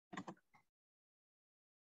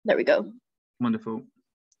There we go. Wonderful.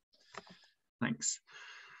 Thanks.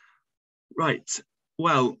 Right.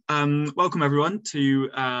 Well, welcome everyone to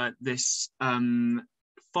this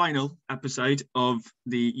final episode of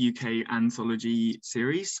the UK Anthology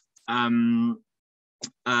series. My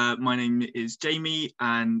name is Jamie,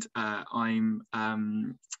 and I'm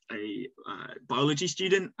a biology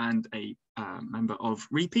student and a member of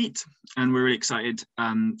RE-PEAT, and we're really excited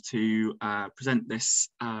to present this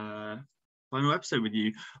final episode with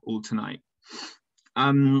you all tonight.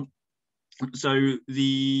 So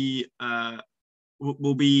the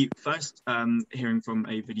we'll be first hearing from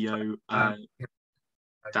a video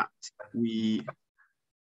that we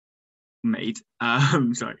made,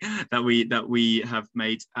 that we have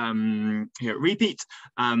made here at RE-PEAT,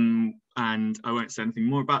 and I won't say anything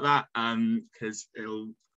more about that because it'll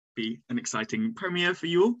be an exciting premiere for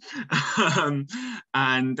you all.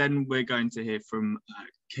 And then we're going to hear from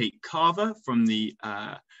Kate Carver from the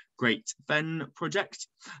Great Fen Project,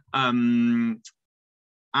 and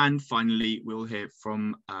finally we'll hear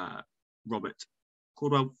from Robert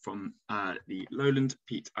Caudwell from the Lowland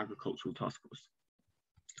Peat Agricultural Task Force.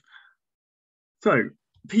 So,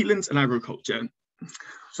 peatlands and agriculture.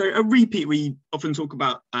 So at RE-PEAT, we often talk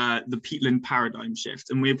about the peatland paradigm shift,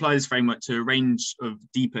 and we apply this framework to a range of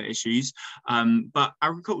deeper issues. But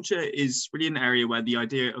agriculture is really an area where the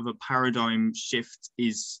idea of a paradigm shift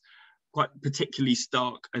is quite particularly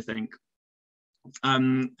stark, I think.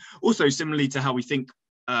 Also, similarly to how we think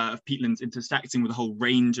of peatlands intersecting with a whole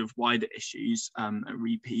range of wider issues at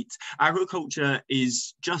RE-PEAT, agriculture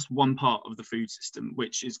is just one part of the food system,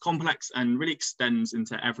 which is complex and really extends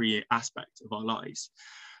into every aspect of our lives.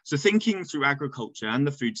 So thinking through agriculture and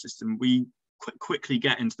the food system, we quite quickly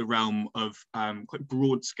get into the realm of quite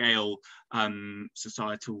broad scale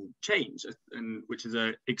societal change, and which is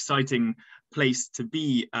an exciting place to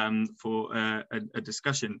be for a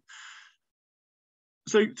discussion.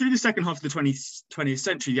 So through the second half of the 20th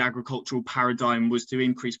century, the agricultural paradigm was to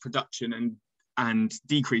increase production and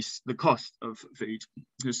decrease the cost of food.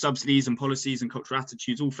 So subsidies and policies and cultural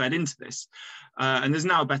attitudes all fed into this. And there's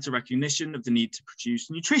now a better recognition of the need to produce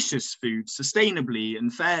nutritious food sustainably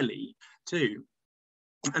and fairly too.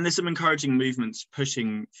 And there's some encouraging movements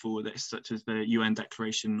pushing for this, such as the UN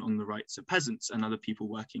Declaration on the Rights of Peasants and other people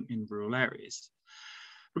working in rural areas.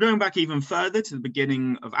 But going back even further to the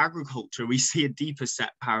beginning of agriculture, we see a deeper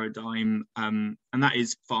set paradigm, and that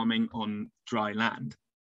is farming on dry land.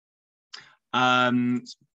 And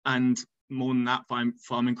more than that,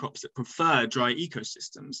 farming crops that prefer dry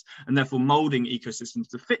ecosystems, and therefore moulding ecosystems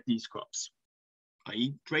to fit these crops,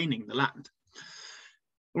 i.e. draining the land.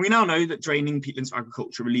 We now know that draining peatlands for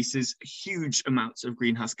agriculture releases huge amounts of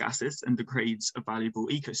greenhouse gases and degrades a valuable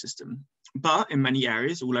ecosystem. But in many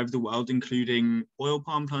areas all over the world, including oil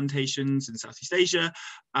palm plantations in Southeast Asia,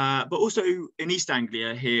 but also in East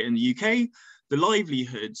Anglia here in the UK, the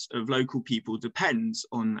livelihoods of local people depends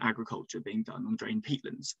on agriculture being done on drained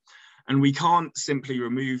peatlands. And we can't simply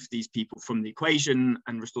remove these people from the equation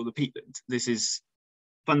and restore the peatland. This is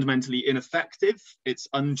fundamentally ineffective, it's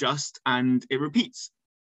unjust, and it repeats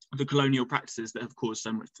the colonial practices that have caused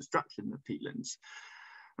so much destruction of peatlands.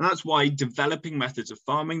 And that's why developing methods of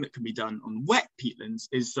farming that can be done on wet peatlands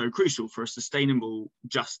is so crucial for a sustainable,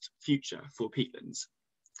 just future for peatlands.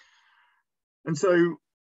 And so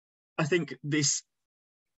I think this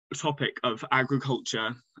topic of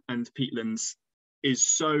agriculture and peatlands is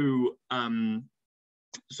so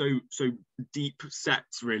deep set,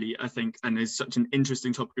 really, I think, and is such an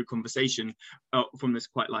interesting topic of conversation from this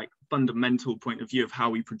quite like fundamental point of view of how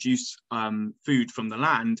we produce food from the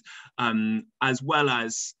land, as well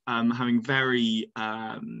as having very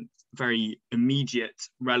immediate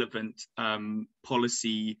relevant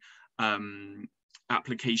policy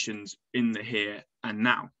applications in the here and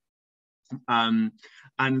now.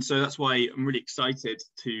 And so that's why I'm really excited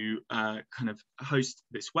to kind of host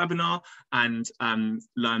this webinar and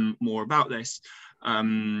learn more about this.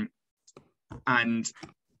 And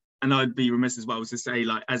I'd be remiss as well to say,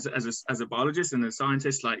 like, as a biologist and a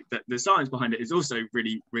scientist, like that the science behind it is also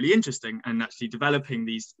really, really interesting, and actually developing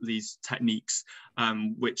these techniques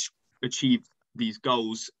which achieve these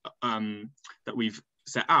goals that we've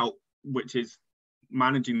set out, which is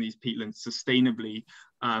managing these peatlands sustainably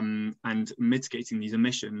and mitigating these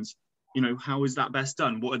emissions. You know, how is that best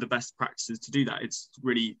done? What are the best practices to do that? It's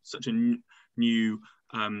really such a new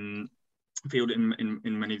field in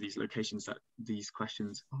many of these locations that these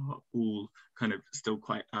questions are all kind of still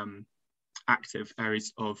quite active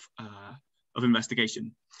areas of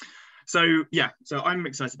investigation. So yeah, so I'm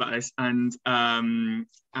excited about this, and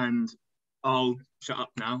I'll shut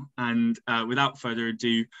up now, and without further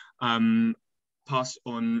ado, pass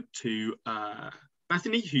on to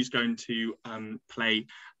Bethany, who's going to play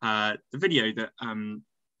the video that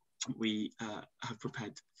we have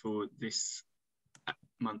prepared for this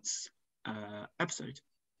month's episode.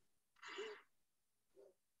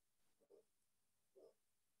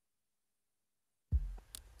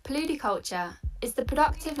 Paludiculture is the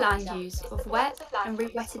productive land use of wet and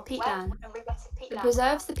re-wetted peatland that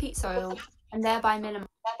preserves the peat soil and thereby minimises.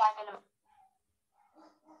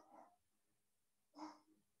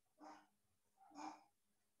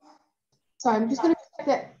 Sorry, I'm just going to check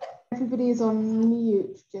that everybody is on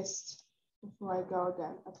mute just before I go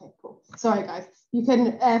again. Okay, cool. Sorry, guys. You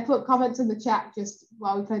can put comments in the chat just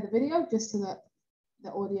while we play the video, just so that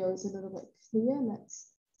the audio is a little bit clear.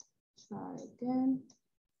 Let's try again.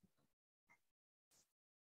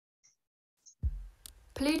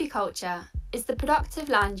 Paludiculture is the productive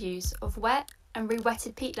land use of wet and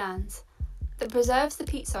re-wetted peatlands that preserves the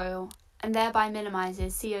peat soil and thereby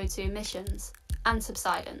minimises CO2 emissions and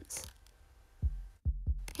subsidence.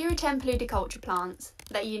 Here are 10 paludiculture plants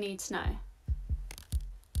that you need to know.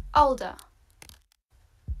 Alder.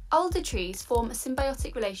 Alder trees form a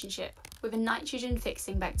symbiotic relationship with a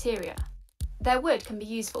nitrogen-fixing bacteria. Their wood can be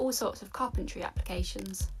used for all sorts of carpentry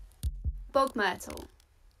applications. Bog myrtle.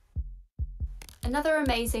 Another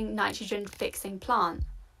amazing nitrogen-fixing plant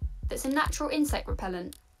that's a natural insect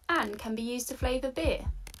repellent and can be used to flavour beer.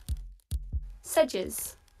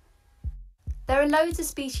 Sedges. There are loads of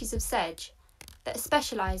species of sedge that are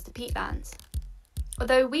specialised to peatlands.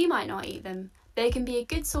 Although we might not eat them, they can be a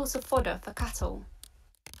good source of fodder for cattle.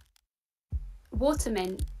 Water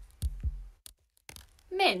mint.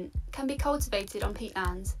 Mint can be cultivated on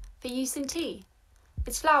peatlands for use in tea.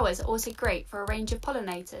 Its flowers are also great for a range of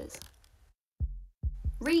pollinators.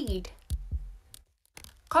 Reed.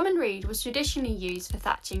 Common reed was traditionally used for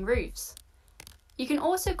thatching roofs. You can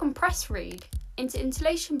also compress reed into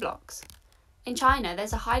insulation blocks. In China,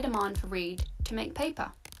 there's a high demand for reed to make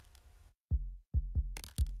paper.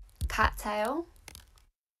 Cattail.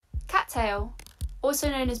 Cattail,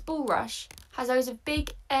 also known as bulrush, has rows of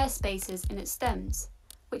big air spaces in its stems,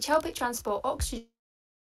 which help it transport oxygen.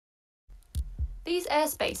 These air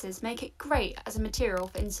spaces make it great as a material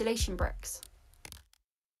for insulation bricks.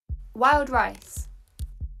 Wild rice.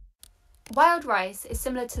 Wild rice is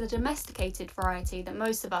similar to the domesticated variety that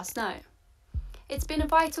most of us know. It's been a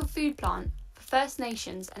vital food plant for First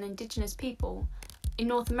Nations and Indigenous people in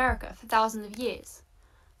North America for thousands of years,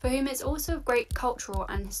 for whom it's also of great cultural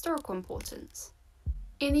and historical importance.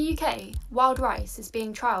 In the UK, wild rice is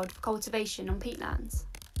being trialled for cultivation on peatlands.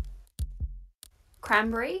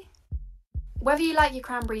 Cranberry. Whether you like your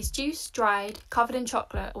cranberries juiced, dried, covered in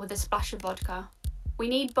chocolate or with a splash of vodka, we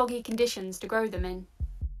need boggy conditions to grow them in.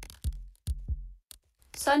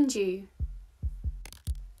 Sundew.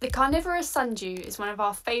 The carnivorous sundew is one of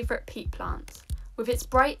our favourite peat plants, with its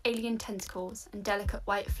bright alien tentacles and delicate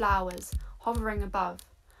white flowers hovering above.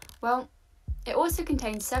 Well, it also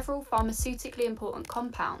contains several pharmaceutically important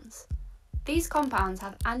compounds. These compounds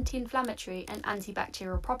have anti-inflammatory and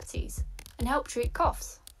antibacterial properties and help treat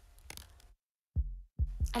coughs.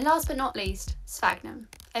 And last but not least, sphagnum,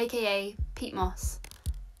 aka peat moss.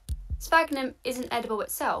 Sphagnum isn't edible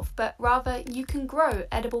itself, but rather you can grow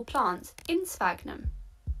edible plants in sphagnum.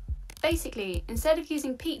 Basically, instead of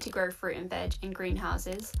using peat to grow fruit and veg in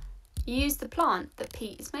greenhouses, you use the plant that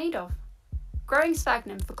peat is made of. Growing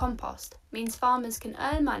sphagnum for compost means farmers can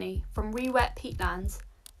earn money from re-wet peatlands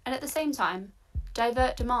and at the same time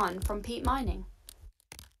divert demand from peat mining.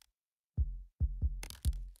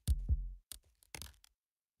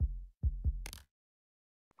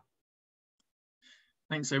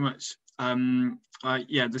 Thanks so much.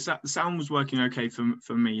 Yeah, the sound was working okay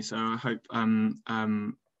for me, so I hope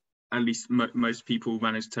at least most people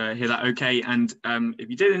managed to hear that okay. And if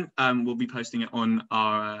you didn't, we'll be posting it on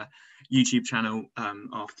our YouTube channel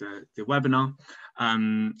after the webinar.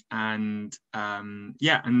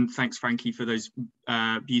 Yeah, and thanks Frankie for those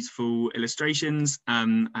beautiful illustrations,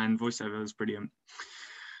 and voiceover was brilliant.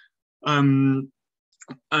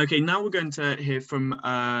 Okay, now we're going to hear from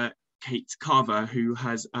Kate Carver, who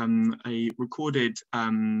has a recorded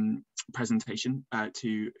presentation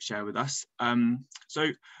to share with us.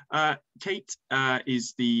 Kate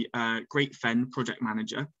is the Great Fen Project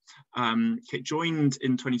Manager. Kate joined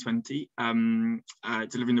in 2020,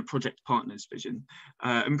 delivering the Project Partners vision.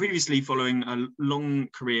 And previously, following a long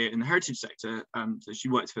career in the heritage sector, so she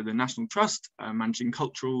worked for the National Trust, managing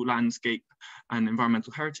cultural, landscape and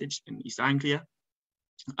environmental heritage in East Anglia.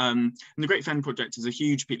 And the Great Fen Project is a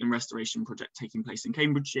huge peatland restoration project taking place in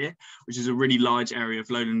Cambridgeshire, which is a really large area of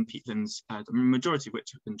lowland peatlands, the majority of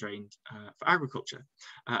which have been drained for agriculture.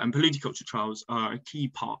 And paludiculture trials are a key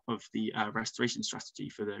part of the restoration strategy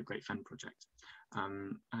for the Great Fen Project.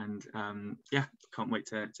 Yeah, can't wait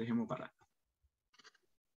to hear more about that.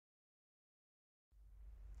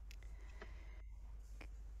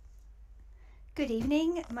 Good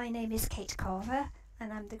evening, my name is Kate Carver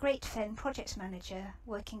and I'm the Great Fen Project Manager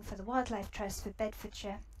working for the Wildlife Trust for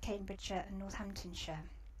Bedfordshire, Cambridgeshire and Northamptonshire.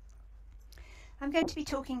 I'm going to be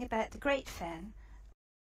talking about the Great Fen.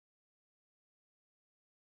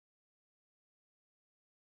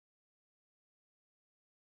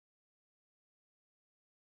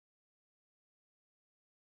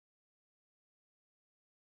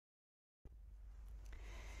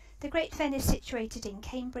 The Great Fen is situated in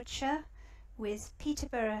Cambridgeshire, with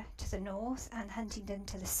Peterborough to the north and Huntingdon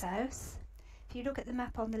to the south. If you look at the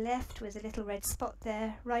map on the left with a little red spot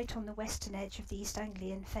there, right on the western edge of the East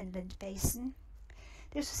Anglian Fenland Basin.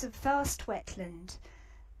 This was a vast wetland,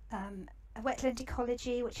 a wetland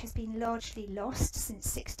ecology which has been largely lost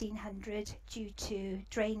since 1600 due to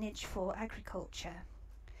drainage for agriculture.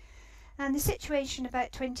 And the situation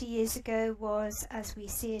about 20 years ago was, as we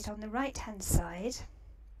see it on the right hand side,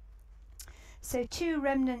 so two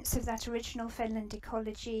remnants of that original fenland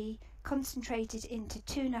ecology concentrated into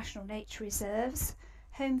two national nature reserves,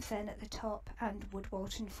 Home Fen at the top and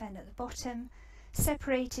Woodwalton Fen at the bottom,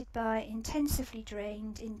 separated by intensively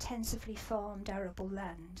drained, intensively farmed arable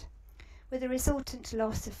land, with a resultant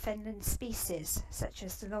loss of fenland species such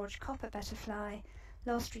as the large copper butterfly,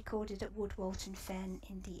 last recorded at Woodwalton Fen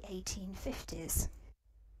in the 1850s.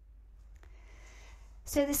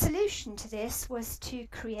 So the solution to this was to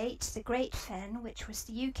create the Great Fen, which was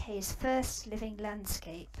the UK's first living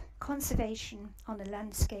landscape, conservation on a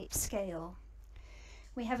landscape scale.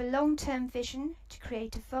 We have a long-term vision to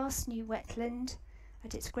create a vast new wetland.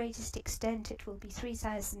 At its greatest extent it will be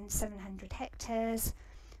 3,700 hectares,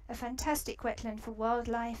 a fantastic wetland for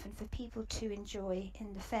wildlife and for people to enjoy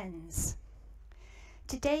in the fens.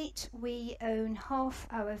 To date we own half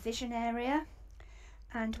our vision area,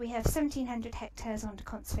 and we have 1,700 hectares under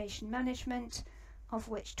conservation management, of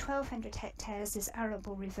which 1,200 hectares is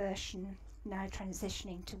arable reversion, now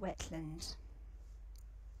transitioning to wetland.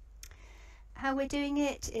 How we're doing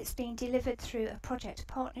it, it's being delivered through a project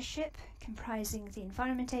partnership comprising the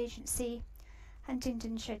Environment Agency,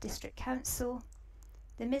 Huntingdonshire District Council,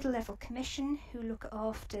 the Middle Level Commission, who look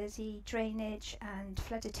after the drainage and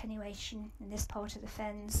flood attenuation in this part of the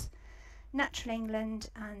fens, Natural England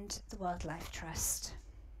and the Wildlife Trust.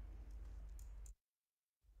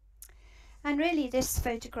 And really this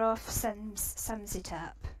photograph sums it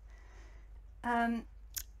up.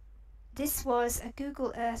 This was a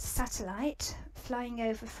Google Earth satellite flying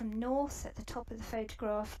over from north at the top of the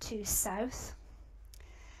photograph to south,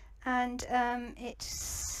 and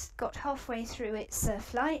it got halfway through its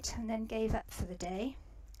flight and then gave up for the day.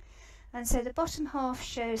 And so the bottom half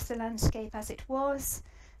shows the landscape as it was,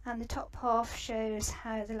 and the top half shows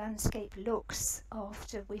how the landscape looks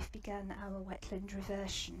after we've begun our wetland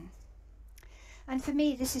reversion. And for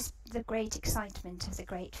me, this is the great excitement of the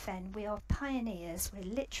Great Fen. We are pioneers.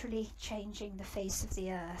 We're literally changing the face of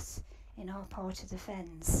the earth in our part of the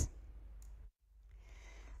fens.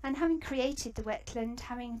 And having created the wetland,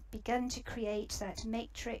 having begun to create that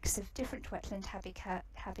matrix of different wetland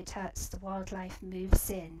habitats, the wildlife moves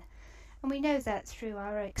in. And we know that through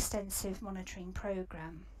our extensive monitoring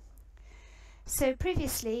programme. So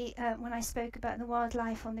previously, when I spoke about the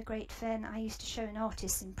wildlife on the Great Fen, I used to show an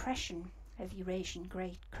artist's impression of Eurasian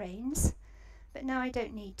great cranes, but now I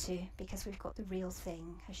don't need to, because we've got the real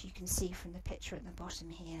thing, as you can see from the picture at the bottom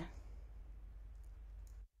here.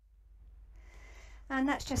 And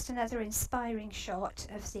that's just another inspiring shot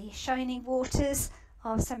of the shining waters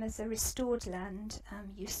of some of the restored land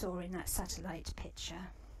you saw in that satellite picture.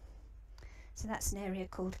 So that's an area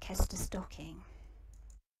called Kester Stocking.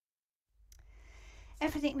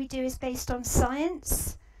 Everything we do is based on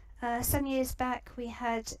science. Some years back we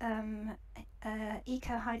had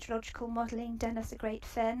eco-hydrological modelling done of the Great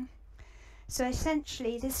Fen. So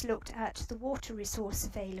essentially this looked at the water resource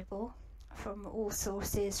available from all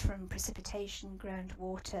sources, from precipitation,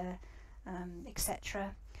 groundwater,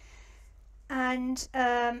 etc. And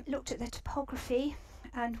looked at the topography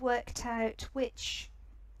and worked out which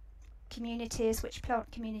communities, which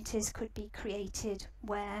plant communities could be created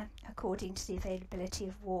where according to the availability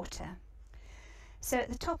of water. So at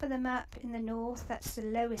the top of the map in the north, that's the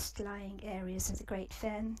lowest lying areas of the Great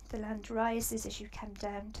Fen. The land rises as you come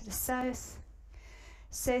down to the south.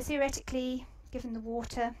 So theoretically, given the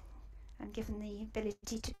water and given the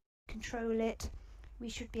ability to control it, we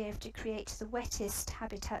should be able to create the wettest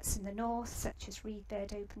habitats in the north, such as reed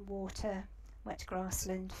bed, open water, wet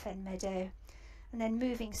grassland, fen meadow, and then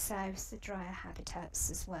moving south, the drier habitats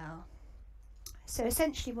as well. So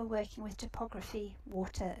essentially we're working with topography,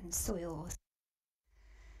 water and soils.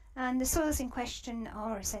 And the soils in question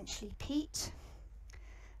are essentially peat.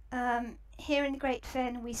 Here in the Great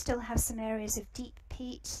Fen we still have some areas of deep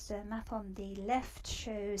peat. The map on the left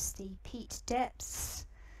shows the peat depths.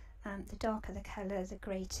 The darker the colour, the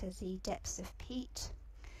greater the depth of peat.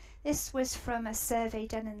 This was from a survey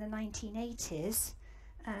done in the 1980s.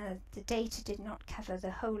 The data did not cover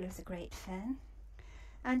the whole of the Great Fen.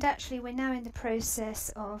 And actually we're now in the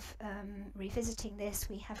process of revisiting this.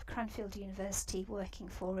 We have Cranfield University working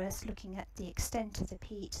for us, looking at the extent of the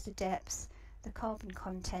peat, the depth, the carbon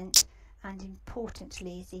content, and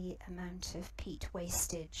importantly the amount of peat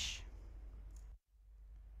wastage.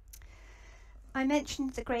 I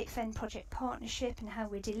mentioned the Great Fen Project Partnership and how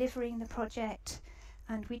we're delivering the project,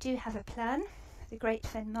 and we do have a plan, the Great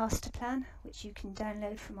Fen Master Plan, which you can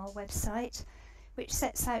download from our website, which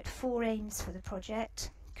sets out 4 aims for the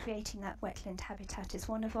project. Creating that wetland habitat is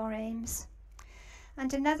one of our aims.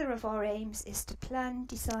 And another of our aims is to plan,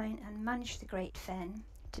 design and manage the Great Fen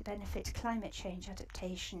to benefit climate change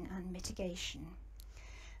adaptation and mitigation.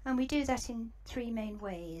 And we do that in 3 main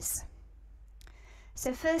ways.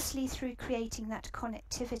 So firstly, through creating that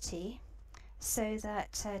connectivity so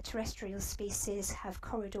that terrestrial species have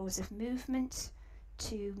corridors of movement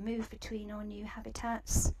to move between our new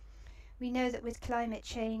habitats. We know that with climate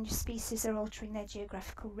change, species are altering their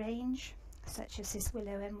geographical range, such as this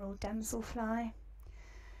willow emerald damselfly.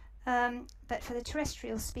 But for the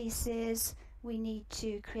terrestrial species, we need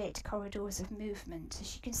to create corridors of movement.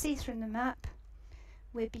 As you can see from the map,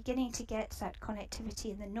 we're beginning to get that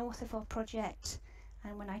connectivity in the north of our project,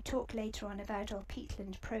 and when I talk later on about our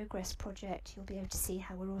Peatland Progress project, you'll be able to see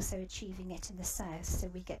how we're also achieving it in the south, so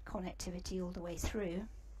we get connectivity all the way through.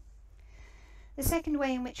 The second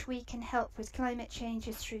way in which we can help with climate change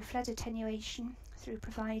is through flood attenuation, through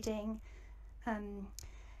providing,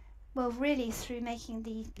 well, really through making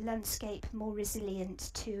the landscape more resilient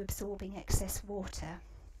to absorbing excess water.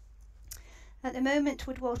 At the moment,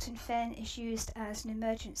 Woodwalton Fen is used as an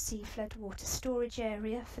emergency floodwater storage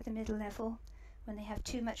area for the middle level. When they have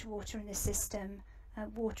too much water in the system,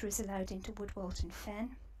 water is allowed into Woodwalton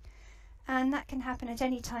Fen. And that can happen at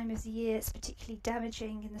any time of the year. It's particularly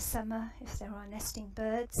damaging in the summer if there are nesting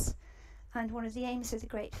birds. And one of the aims of the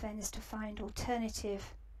Great Fen is to find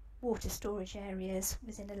alternative water storage areas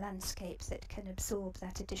within a landscape that can absorb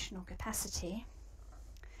that additional capacity.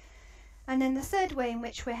 And then the third way in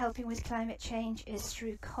which we're helping with climate change is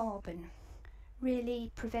through carbon,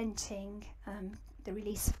 really preventing the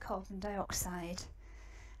release of carbon dioxide.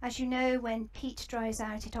 As you know, when peat dries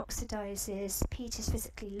out, it oxidizes, peat is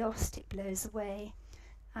physically lost, it blows away,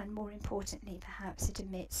 and more importantly perhaps, it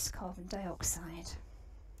emits carbon dioxide.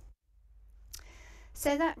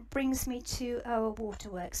 So that brings me to our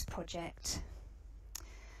waterworks project.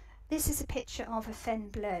 This is a picture of a fen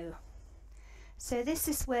blow. So this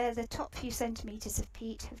is where the top few centimetres of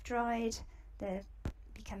peat have dried, they've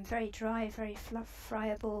become very dry, very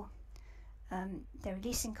friable. They're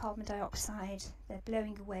releasing carbon dioxide, they're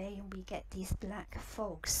blowing away, and we get these black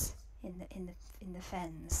fogs in the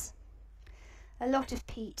fens. A lot of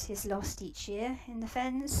peat is lost each year in the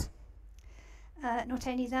fens. Not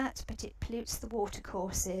only that, but it pollutes the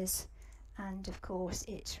watercourses, and of course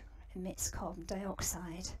it emits carbon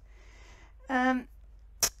dioxide.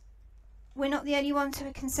 We're not the only ones who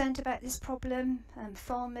are concerned about this problem.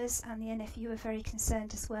 Farmers and the NFU are very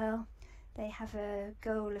concerned as well. They have a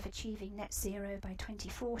goal of achieving net zero by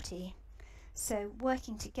 2040. So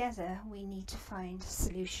working together, we need to find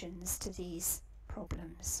solutions to these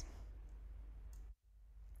problems.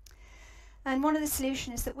 And one of the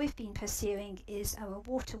solutions that we've been pursuing is our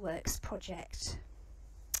waterworks project.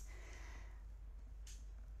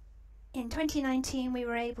 In 2019, we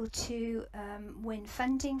were able to win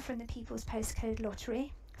funding from the People's Postcode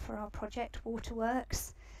Lottery for our project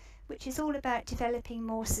Waterworks, which is all about developing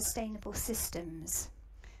more sustainable systems.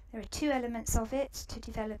 There are 2 elements of it: to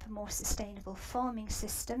develop a more sustainable farming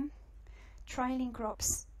system, trialling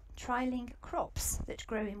crops that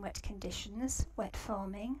grow in wet conditions, wet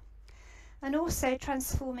farming, and also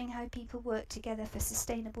transforming how people work together for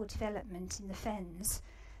sustainable development in the fens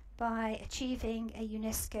by achieving a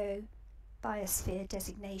UNESCO biosphere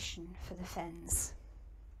designation for the fens.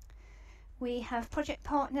 We have project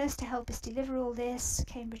partners to help us deliver all this,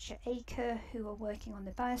 Cambridgeshire Acre, who are working on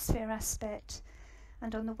the biosphere aspect,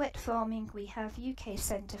 and on the wet farming we have UK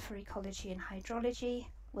Centre for Ecology and Hydrology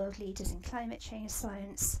world leaders in climate change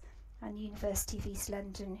science, and University of East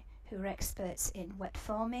London, who are experts in wet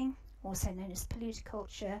farming, also known as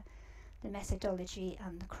paludiculture, the methodology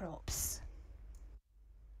and the crops.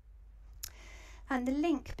 And the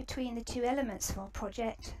link between the two elements of our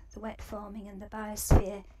project, the wet farming and the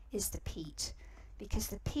biosphere, is the peat, because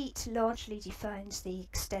the peat largely defines the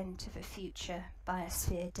extent of a future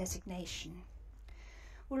biosphere designation.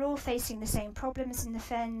 We're all facing the same problems in the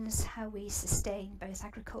fens: how we sustain both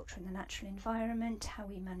agriculture and the natural environment, how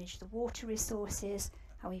we manage the water resources,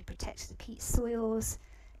 how we protect the peat soils,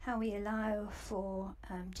 how we allow for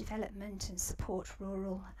development and support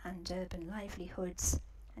rural and urban livelihoods,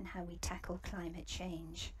 and how we tackle climate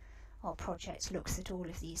change. Our project looks at all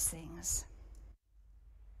of these things.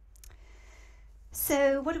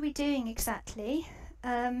 So what are we doing exactly?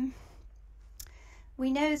 We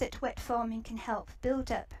know that wet farming can help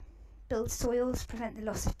build soils, prevent the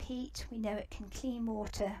loss of peat. We know it can clean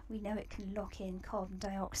water. We know it can lock in carbon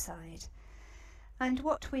dioxide. And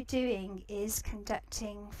what we're doing is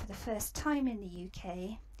conducting, for the first time in the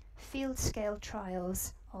UK, field-scale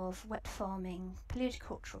trials of wet farming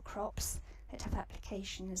paludicultural crops that have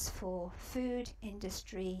applications for food,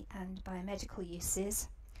 industry and biomedical uses.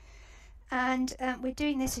 And we're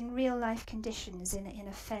doing this in real-life conditions in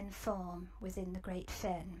a fen farm within the Great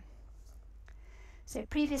Fen. So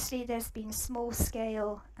previously there's been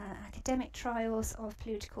small-scale academic trials of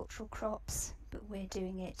paludicultural crops, but we're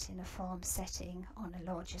doing it in a farm setting on a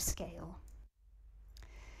larger scale.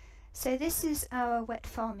 So this is our wet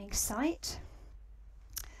farming site.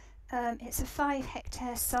 It's a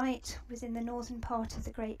 5-hectare site within the northern part of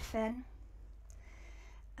the Great Fen.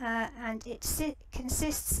 And it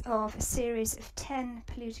consists of a series of 10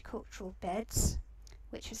 paludicultural beds,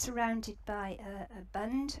 which are surrounded by a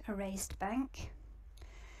bund, a raised bank.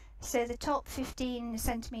 So the top 15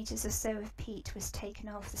 centimetres or so of peat was taken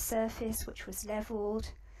off the surface, which was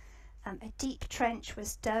levelled. A deep trench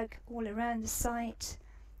was dug all around the site.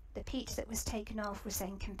 The peat that was taken off was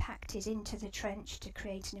then compacted into the trench to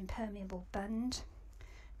create an impermeable bund.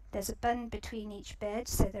 There's a bund between each bed,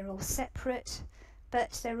 so they're all separate,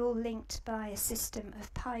 but they're all linked by a system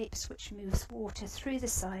of pipes which moves water through the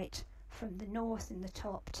site from the north in the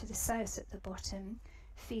top to the south at the bottom,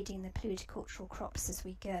 feeding the paludicultural crops as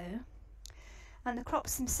we go. And the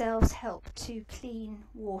crops themselves help to clean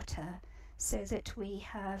water so that we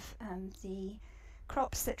have the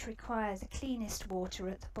crops that require the cleanest water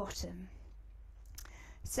at the bottom.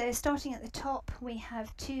 So starting at the top, we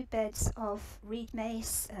have 2 beds of reed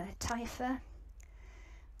mace, typha.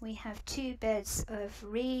 We have 2 beds of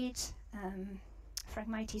reed,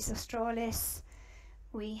 Phragmites australis.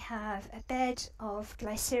 We have a bed of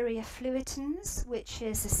Glyceria fluitans, which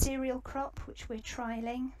is a cereal crop which we're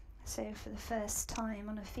trialling, so for the first time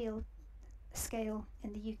on a field scale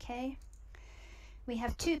in the UK. We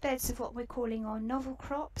have 2 beds of what we're calling our novel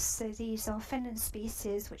crops, so these are fenland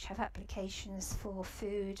species which have applications for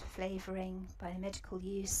food, flavouring, biomedical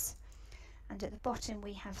use. And at the bottom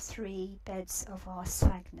we have 3 beds of our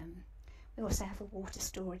sphagnum. We also have a water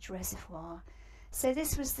storage reservoir. So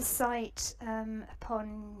this was the site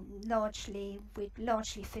we'd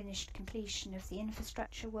largely finished completion of the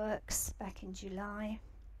infrastructure works back in July.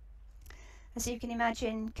 As you can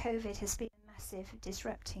imagine, COVID has been a massive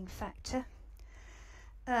disrupting factor.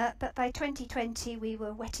 But by 2020 we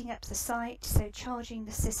were wetting up the site, so charging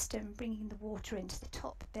the system, bringing the water into the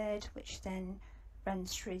top bed, which then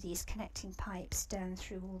runs through these connecting pipes down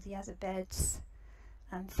through all the other beds.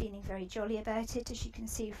 I'm feeling very jolly about it, as you can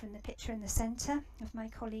see from the picture in the centre of my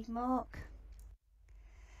colleague Mark.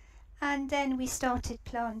 And then we started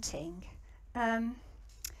planting.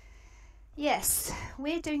 Yes,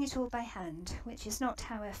 we're doing it all by hand, which is not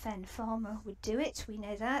how a fen farmer would do it, we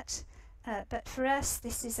know that. But for us,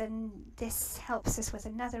 this helps us with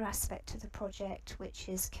another aspect of the project, which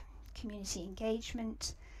is community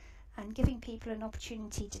engagement and giving people an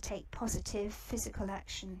opportunity to take positive physical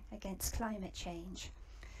action against climate change.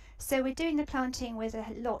 So we're doing the planting with a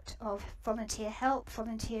lot of volunteer help,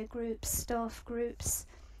 volunteer groups, staff groups,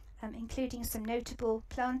 including some notable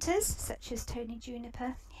planters such as Tony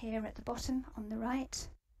Juniper here at the bottom on the right.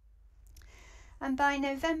 And by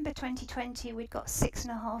November 2020 we'd got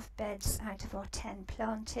 6.5 beds out of our 10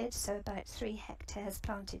 planted, so about 3 hectares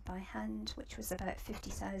planted by hand, which was about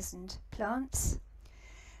 50,000 plants.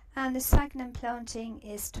 And the sphagnum planting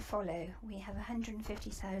is to follow. We have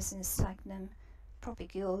 150,000 sphagnum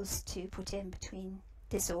propagules to put in between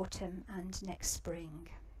this autumn and next spring.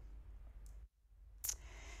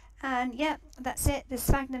 And yeah, that's it. The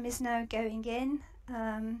sphagnum is now going in.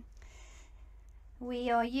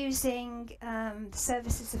 We are using the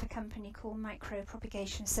services of a company called Micro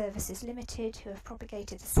Propagation Services Limited, who have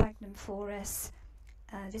propagated the sphagnum for us.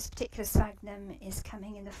 This particular sphagnum is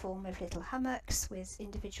coming in the form of little hummocks with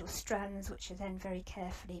individual strands, which are then very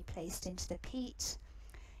carefully placed into the peat.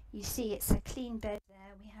 You see it's a clean bed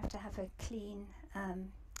there. We have to have a clean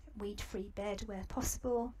weed-free bed where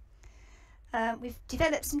possible. We've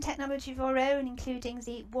developed some technology of our own, including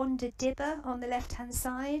the Wander Dibber on the left-hand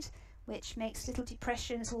side, which makes little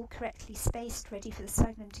depressions all correctly spaced, ready for the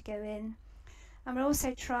sphagnum to go in. And we're also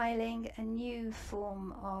trialling a new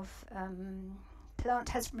form of plant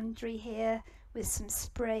husbandry here with some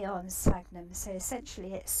spray-on sphagnum. So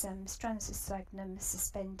essentially it's strands of sphagnum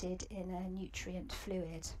suspended in a nutrient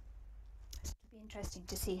fluid. So it'll be interesting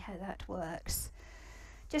to see how that works.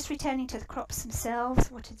 Just returning to the crops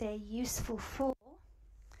themselves, what are they useful for?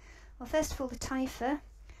 Well, first of all, the typha.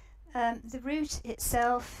 The root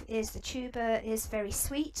itself the tuber is very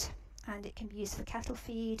sweet, and it can be used for cattle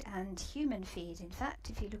feed and human feed. In fact,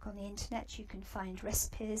 if you look on the internet, you can find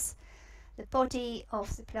recipes. The body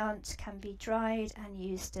of the plant can be dried and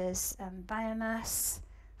used as biomass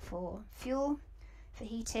for fuel, for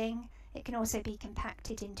heating. It can also be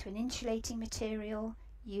compacted into an insulating material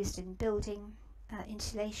used in building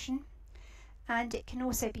insulation. And it can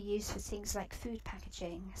also be used for things like food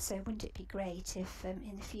packaging. So wouldn't it be great if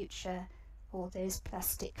in the future all those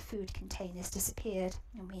plastic food containers disappeared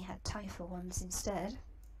and we had typha ones instead.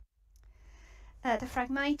 The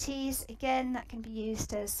Phragmites, again, that can be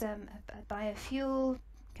used as a biofuel,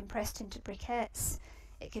 compressed into briquettes.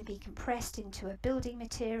 It can be compressed into a building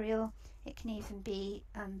material. It can even be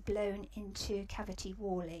blown into cavity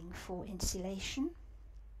walling for insulation.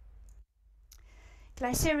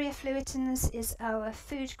 Glyceria fluitans is our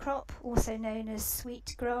food crop, also known as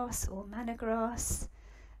sweet grass or manna grass.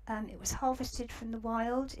 It was harvested from the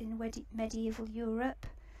wild in medieval Europe,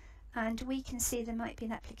 and we can see there might be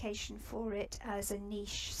an application for it as a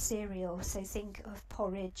niche cereal. So think of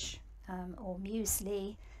porridge or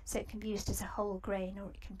muesli. So it can be used as a whole grain, or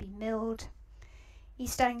it can be milled.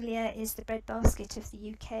 East Anglia is the breadbasket of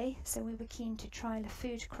the UK, so we were keen to trial a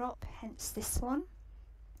food crop, hence this one.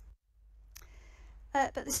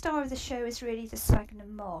 But the star of the show is really the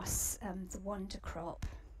sphagnum moss, the wonder crop.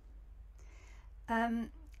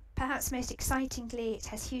 Perhaps most excitingly, it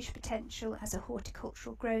has huge potential as a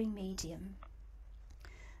horticultural growing medium.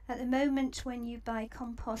 At the moment, when you buy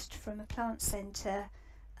compost from a plant centre,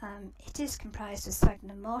 it is comprised of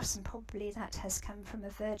sphagnum moss, and probably that has come from a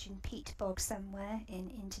virgin peat bog somewhere in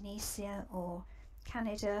Indonesia or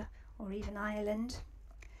Canada or even Ireland.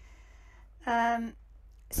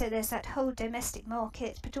 So there's that whole domestic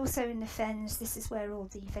market, but also in the fens, this is where all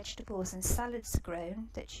the vegetables and salads are grown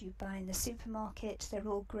that you buy in the supermarket. They're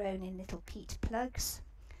all grown in little peat plugs.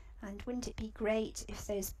 And wouldn't it be great if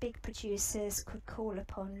those big producers could call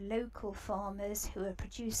upon local farmers who are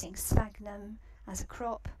producing sphagnum as a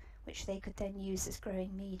crop, which they could then use as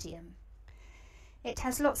growing medium. It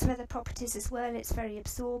has lots of other properties as well. It's very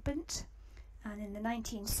absorbent. And in the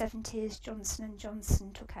 1970s, Johnson &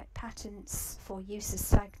 Johnson took out patents for use of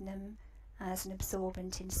sphagnum as an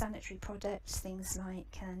absorbent in sanitary products, things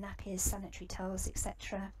like nappies, sanitary towels,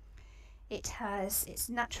 etc. It's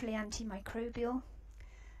naturally antimicrobial,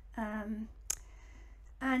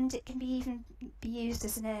 and it can even be used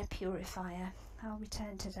as an air purifier. I'll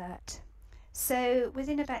return to that. So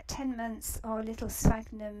within about 10 months, our little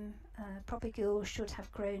sphagnum propagule should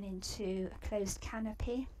have grown into a closed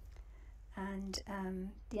canopy. And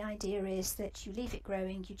the idea is that you leave it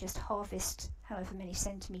growing, you just harvest however many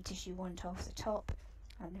centimetres you want off the top,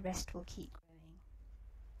 and the rest will keep growing.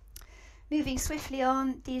 Moving swiftly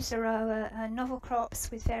on, these are our novel crops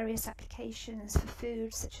with various applications for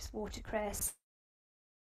food, such as watercress.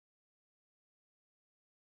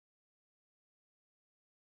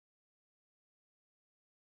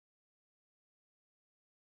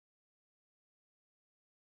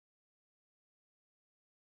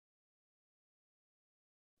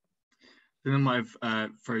 I think I might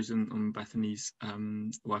have frozen on Bethany's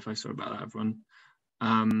Wi-Fi. Sorry about that, everyone.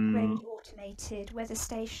 Great automated weather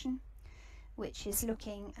station, which is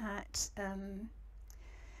looking at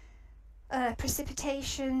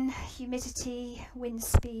precipitation, humidity, wind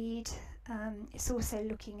speed. It's also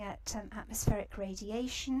looking at atmospheric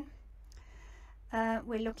radiation.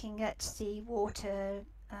 We're looking at the water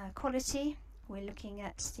quality. We're looking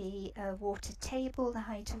at the water table, the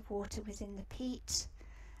height of water within the peat.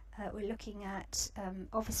 We're looking at,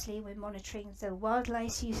 obviously we're monitoring the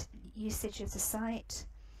wildlife usage of the site,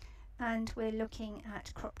 and we're looking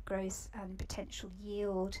at crop growth and potential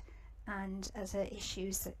yield and other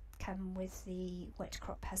issues that come with the wet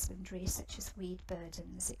crop husbandry, such as weed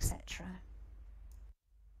burdens, etc.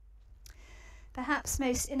 Perhaps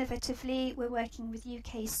most innovatively, we're working with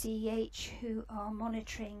UKCEH, who are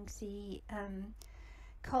monitoring the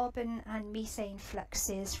carbon and methane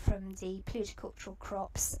fluxes from the paludicultural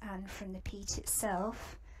crops and from the peat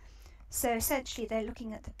itself. So essentially they're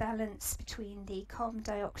looking at the balance between the carbon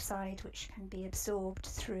dioxide, which can be absorbed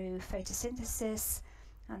through photosynthesis,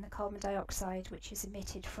 and the carbon dioxide which is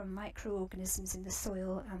emitted from microorganisms in the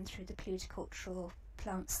soil and through the paludicultural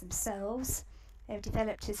plants themselves. They've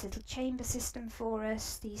developed this little chamber system for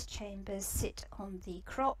us. These chambers sit on the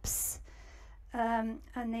crops, and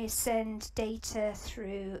they send data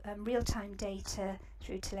through real-time data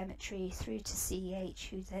through telemetry through to CEH,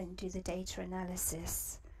 who then do the data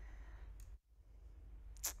analysis.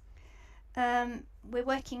 We're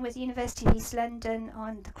working with the University of East London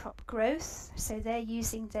on the crop growth, so they're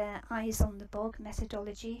using their eyes on the bog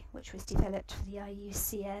methodology, which was developed for the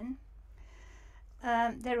IUCN.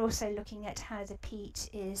 They're also looking at how the peat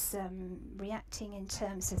is reacting in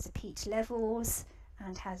terms of the peat levels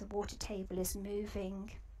and how the water table is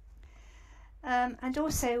moving. And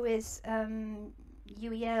also with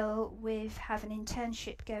UEL, we have an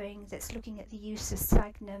internship going that's looking at the use of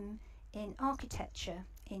sphagnum in architecture,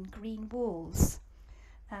 in green walls.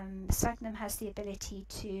 Sphagnum has the ability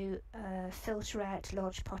to filter out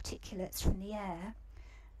large particulates from the air,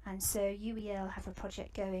 and so UEL have a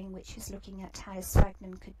project going which is looking at how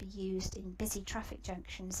sphagnum could be used in busy traffic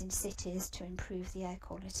junctions in cities to improve the air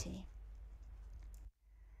quality.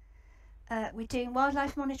 We're doing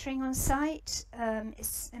wildlife monitoring on site.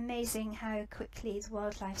 It's amazing how quickly the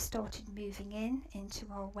wildlife started moving into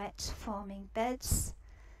our wet farming beds.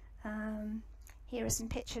 Here are some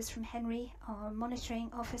pictures from Henry, our monitoring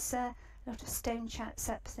officer. A lot of stone chats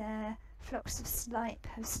up there. Flocks of snipe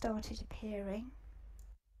have started appearing.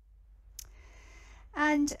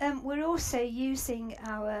 And we're also using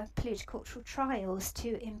our paludicultural trials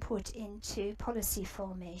to input into policy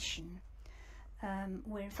formation.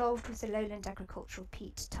 We're involved with the Lowland Agricultural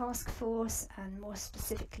Peat Task Force, and more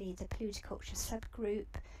specifically the paludiculture subgroup.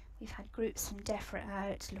 We've had groups from DEFRA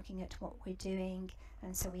out looking at what we're doing,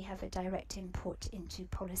 and so we have a direct input into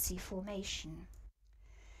policy formation.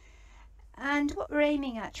 And what we're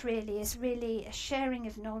aiming at really is a sharing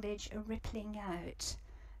of knowledge, a rippling out.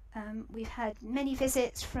 We've had many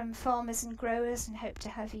visits from farmers and growers and hope to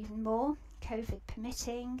have even more, COVID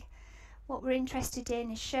permitting. What we're interested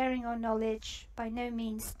in is sharing our knowledge, by no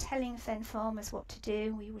means telling fen farmers what to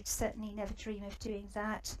do. We would certainly never dream of doing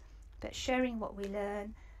that, but sharing what we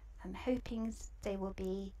learn. I'm hoping they will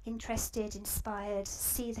be interested, inspired,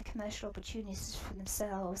 see the commercial opportunities for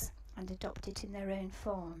themselves and adopt it in their own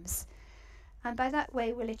farms. And by that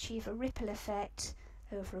way we'll achieve a ripple effect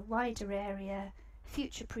over a wider area,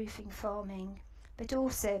 future-proofing farming, but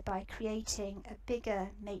also by creating a bigger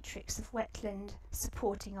matrix of wetland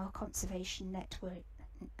supporting our conservation network,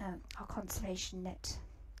 our conservation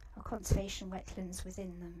wetlands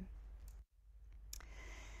within them.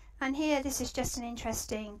 And here, this is just an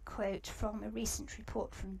interesting quote from a recent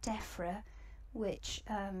report from DEFRA, which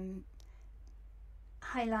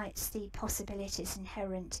highlights the possibilities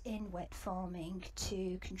inherent in wet farming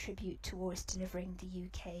to contribute towards delivering the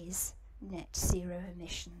UK's net zero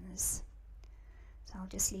emissions. So I'll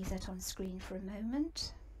just leave that on screen for a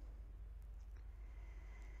moment.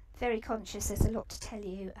 Very conscious there's a lot to tell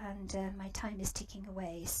you, and my time is ticking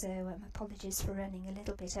away, so apologies for running a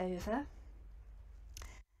little bit over.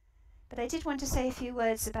 But I did want to say a few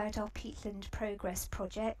words about our Peatland Progress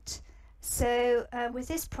project. So with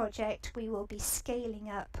this project we will be scaling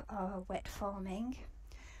up our wet farming.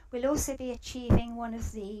 We'll also be achieving one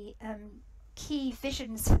of the key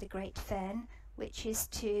visions for the Great Fen, which is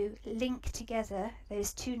to link together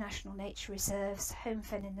those two national nature reserves, Home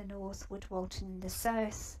Fen in the north, Wood Walton in the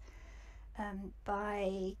south,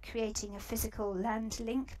 by creating a physical land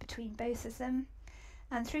link between both of them.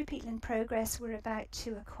 And through Peatland Progress we're about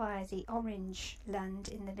to acquire the orange land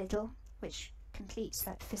in the middle, which completes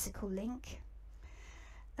that physical link.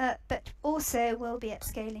 But also we'll be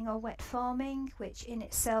upscaling our wet farming, which in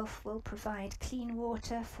itself will provide clean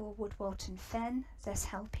water for Wood Walton Fen, thus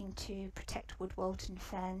helping to protect Wood Walton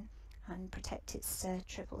Fen and protect its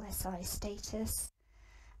triple SI status.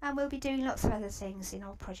 And we'll be doing lots of other things in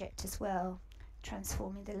our project as well,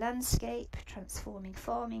 transforming the landscape, transforming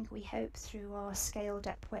farming, we hope, through our scaled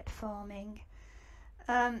up wet farming.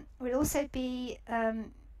 We'll also be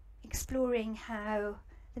exploring how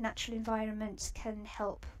the natural environment can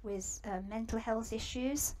help with mental health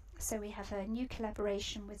issues. So we have a new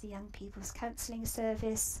collaboration with the Young People's Counselling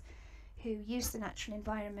Service, who use the natural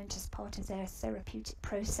environment as part of their therapeutic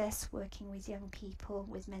process, working with young people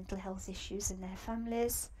with mental health issues and their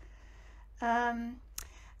families.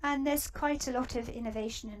 And there's quite a lot of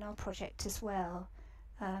innovation in our project as well.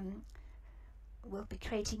 We'll be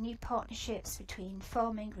creating new partnerships between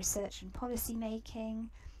farming, research and policy making,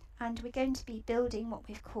 and we're going to be building what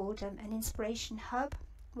we've called an inspiration hub,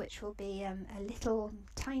 which will be a little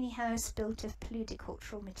tiny house built of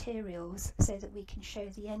paludicultural materials so that we can show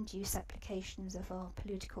the end use applications of our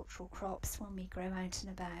paludicultural crops when we grow out and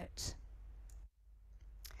about.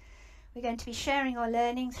 We're going to be sharing our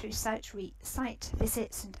learning through site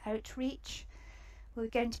visits and outreach. We're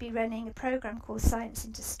going to be running a programme called Science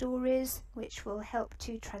into Stories, which will help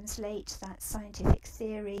to translate that scientific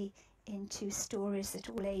theory into stories that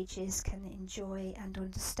all ages can enjoy and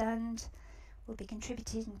understand. We'll be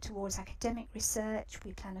contributing towards academic research.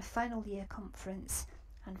 We plan a final year conference,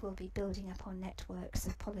 and we'll be building upon networks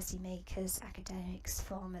of policymakers, academics,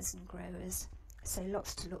 farmers and growers. So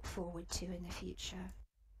lots to look forward to in the future.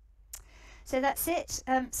 So that's it.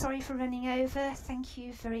 Sorry for running over. Thank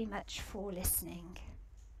you very much for listening.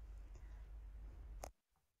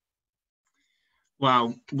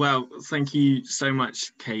 Wow. Well, thank you so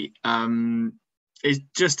much, Kate. It's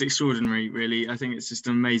just extraordinary, really. I think it's just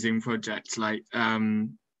an amazing project. Like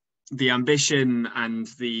the ambition and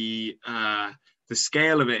the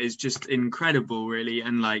scale of it is just incredible, really.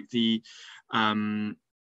 And like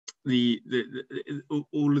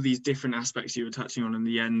all of these different aspects you were touching on in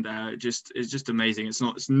the end there, it's just amazing.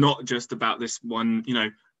 It's not just about this one, you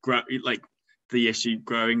know, like the issue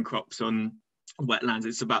growing crops on wetlands.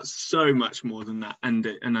 It's about so much more than that, and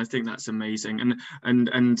I think that's amazing.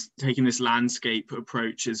 And taking this landscape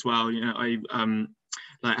approach as well. You know, I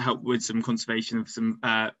like helped with some conservation of some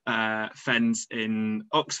fens in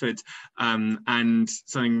Oxford, and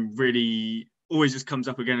something really always just comes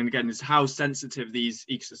up again and again is how sensitive these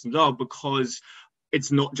ecosystems are, because it's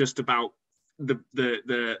not just about the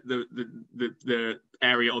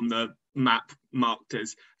area on the map marked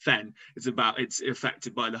as fen. It's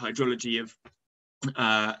affected by the hydrology of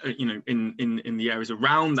you know, in the areas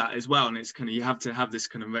around that as well. And it's kind of, you have to have this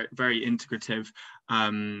kind of very integrative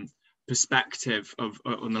perspective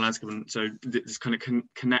on the landscape. And so this kind of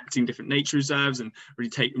connecting different nature reserves and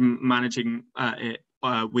really managing it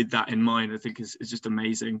with that in mind, I think is just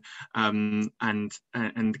amazing. And kind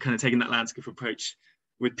of taking that landscape approach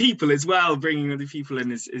with people as well, bringing other people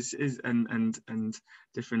in and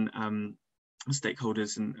different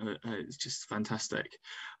stakeholders, and it's just fantastic.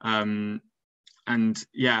 And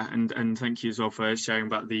yeah, and thank you as well for sharing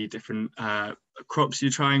about the different crops you're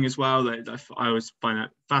trying as well. I always find that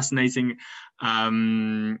fascinating.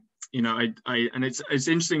 You know, and it's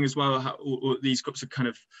interesting as well how all these crops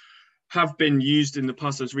have been used in the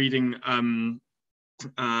past. I was reading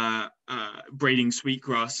Braiding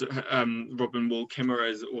Sweetgrass, Robin Wall Kimmerer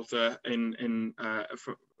is the author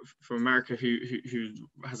from America, who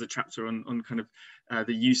has a chapter on kind of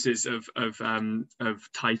the uses of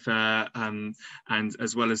typha, and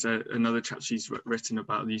as well as another chapter she's written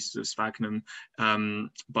about the uses of sphagnum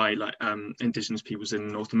by like indigenous peoples in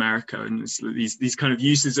North America, and it's these kind of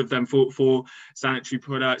uses of them for sanitary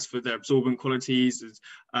products, for their absorbent qualities,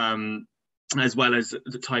 as well as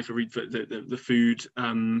the typha reed for the food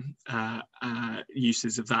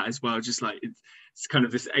uses of that as well. Just like it's kind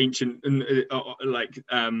of this ancient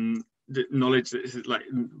the knowledge that is like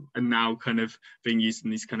and now kind of being used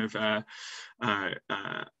in these kind of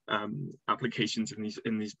applications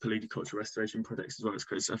in these paludiculture restoration projects as well.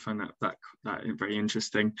 So I find that very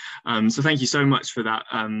interesting. So thank you so much for that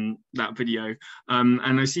that video.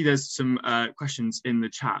 And I see there's some questions in the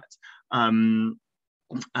chat. So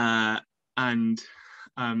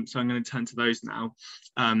I'm going to turn to those now.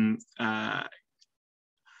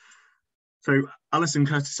 So Alison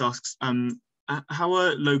Curtis asks, how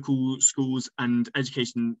are local schools and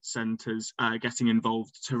education centres getting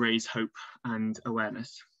involved to raise hope and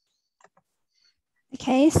awareness?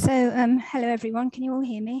 Okay, so hello everyone, can you all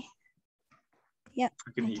hear me? Yep,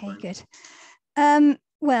 okay, good.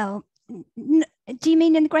 Well, do you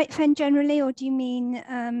mean in the Great Fen generally, or do you mean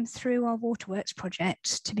through our Waterworks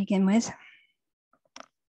project to begin with?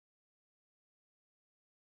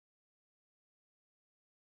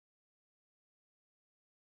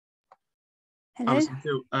 Hello?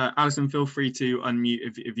 Alison, feel free to unmute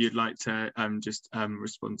if you'd like to just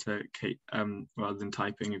respond to Kate rather than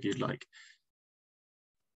typing if you'd like.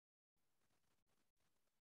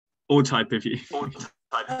 Or type if you...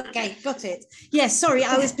 Okay, got it. Yes, sorry,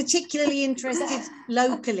 I was particularly interested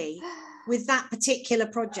locally with that particular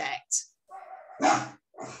project.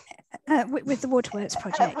 With the Waterworks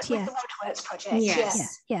project, yeah.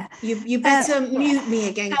 Yes. Yeah. You better mute me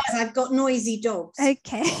again because I've got noisy dogs.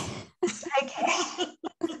 Okay.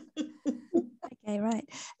 Okay, right.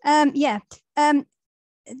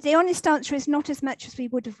 The honest answer is not as much as we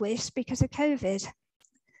would have wished because of COVID.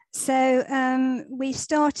 So we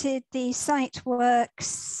started the site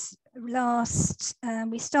works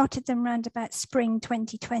we started them around about spring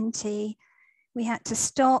 2020. We had to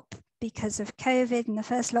stop because of COVID and the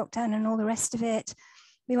first lockdown and all the rest of it.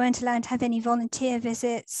 We weren't allowed to have any volunteer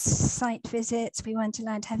visits, site visits. We weren't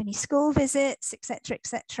allowed to have any school visits, etc.,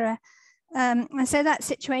 etc. And so that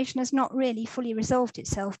situation has not really fully resolved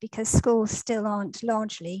itself because schools still aren't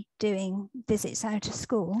largely doing visits out of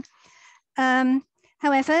school.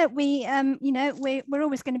 However, we're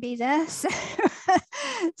always going to be there. So,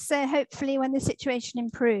 so hopefully when the situation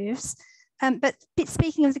improves. But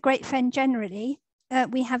speaking of the Great Fen generally,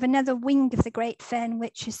 we have another wing of the Great Fen,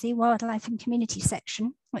 which is the Wildlife and Community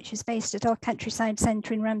section, which is based at our countryside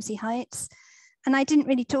centre in Ramsey Heights. And I didn't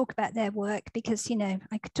really talk about their work because,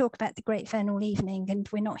 I could talk about the Great Fen all evening and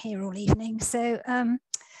we're not here all evening. So,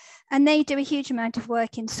 and they do a huge amount of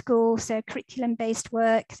work in school. So curriculum-based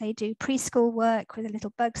work, they do preschool work with a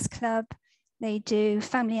little bugs club. They do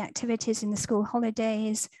family activities in the school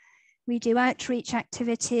holidays. We do outreach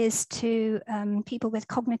activities to people with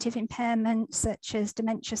cognitive impairments, such as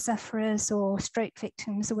dementia sufferers or stroke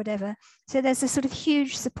victims or whatever. So there's a sort of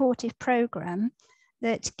huge supportive program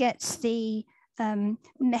that gets the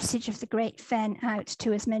message of the Great Fen out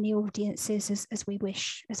to as many audiences as we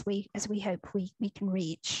wish, as we hope we can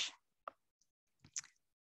reach.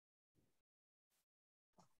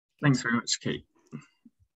 Thanks very much, Kate.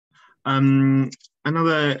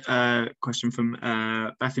 Another question from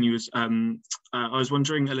Bethany was, I was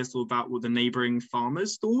wondering a little about what the neighbouring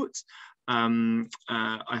farmers thought.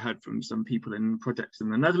 I heard from some people in projects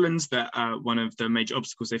in the Netherlands that one of the major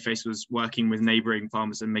obstacles they faced was working with neighbouring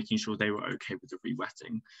farmers and making sure they were okay with the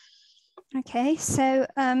re-wetting. Okay, so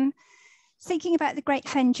thinking about the Great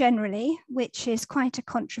Fen generally, which is quite a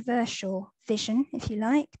controversial vision, if you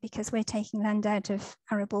like, because we're taking land out of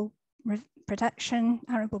arable production,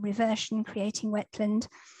 arable reversion, creating wetland.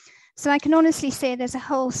 So I can honestly say there's a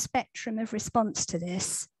whole spectrum of response to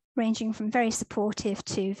this, ranging from very supportive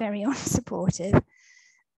to very unsupportive.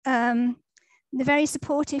 The very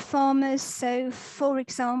supportive farmers, so for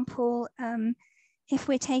example, if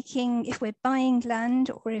we're buying land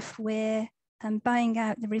or if we're buying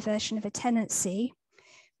out the reversion of a tenancy,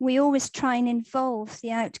 we always try and involve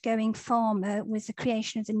the outgoing farmer with the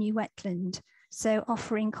creation of the new wetland. So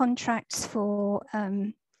offering contracts for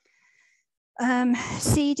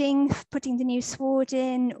seeding, putting the new sward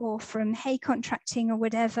in, or from hay contracting or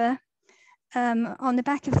whatever. On the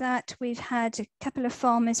back of that, we've had a couple of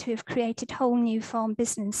farmers who have created whole new farm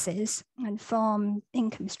businesses and farm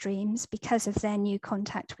income streams because of their new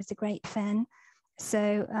contact with the Great Fen.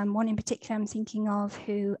 So one in particular I'm thinking of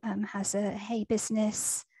who has a hay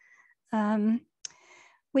business.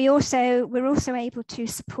 We're also able to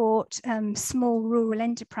support small rural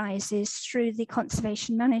enterprises through the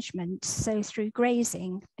conservation management, so through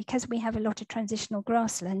grazing. Because we have a lot of transitional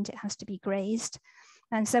grassland, it has to be grazed.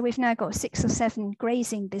 And so we've now got 6 or 7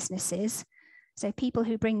 grazing businesses. So people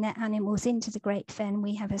who bring their animals into the Great Fen,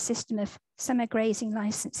 we have a system of summer grazing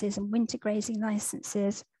licenses and winter grazing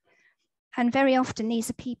licenses. And very often these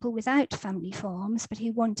are people without family farms, but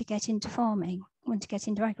who want to get into farming, want to get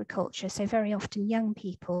into agriculture. So very often young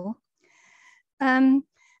people. And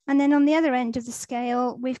then on the other end of the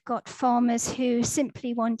scale, we've got farmers who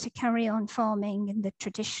simply want to carry on farming in the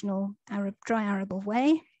traditional dry arable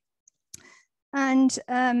way. And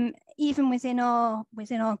even within our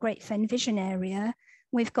Great Fen Vision area,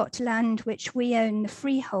 we've got land which we own the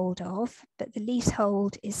freehold of, but the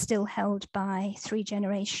leasehold is still held by 3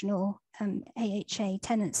 generational AHA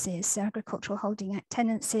tenancies, so Agricultural Holding Act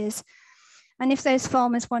tenancies. And if those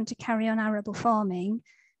farmers want to carry on arable farming,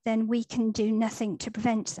 then we can do nothing to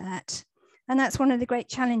prevent that. And that's one of the great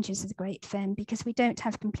challenges of the Great Fen, because we don't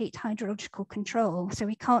have complete hydrological control. So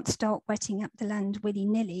we can't start wetting up the land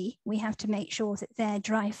willy-nilly. We have to make sure that their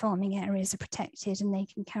dry farming areas are protected and they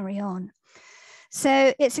can carry on.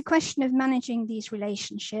 So it's a question of managing these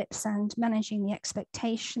relationships and managing the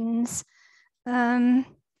expectations.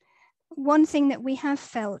 One thing that we have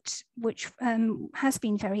felt, which has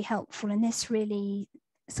been very helpful, and this really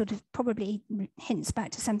sort of probably hints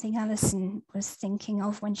back to something Alison was thinking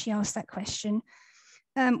of when she asked that question.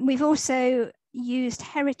 We've also used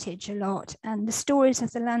heritage a lot and the stories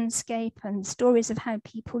of the landscape and stories of how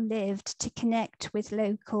people lived to connect with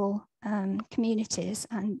local communities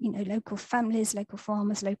and local families, local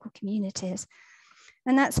farmers, local communities.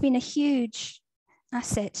 And that's been a huge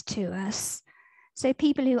asset to us. So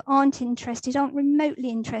people who aren't remotely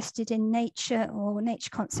interested in nature or nature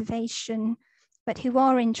conservation, but who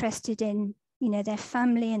are interested in, their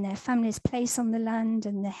family and their family's place on the land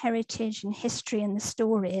and the heritage and history and the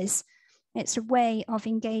stories, it's a way of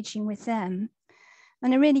engaging with them.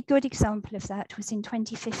 And a really good example of that was in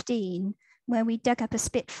 2015, where we dug up a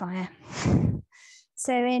Spitfire.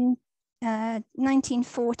 So in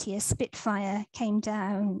 1940, a Spitfire came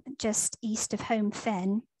down just east of Home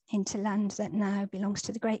Fen into land that now belongs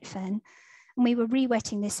to the Great Fen. And we were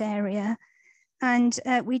re-wetting this area. And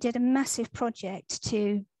we did a massive project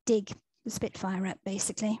to dig the Spitfire up,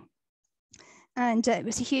 basically. And it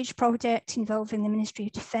was a huge project involving the Ministry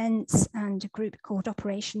of Defence and a group called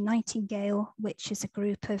Operation Nightingale, which is a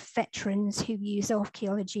group of veterans who use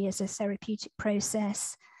archaeology as a therapeutic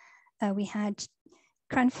process. We had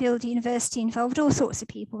Cranfield University involved, all sorts of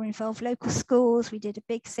people were involved, local schools. We did a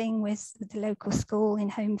big thing with the local school in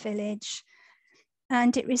Home Village.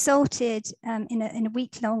 And it resulted in a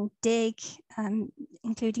week-long dig,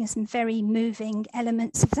 including some very moving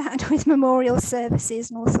elements of that with memorial services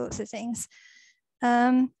and all sorts of things.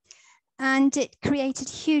 And it created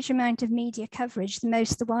a huge amount of media coverage, the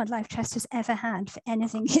most the Wildlife Trust has ever had for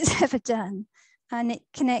anything it's ever done. And it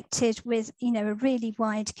connected with, a really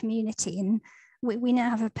wide community. And we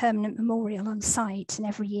now have a permanent memorial on site, and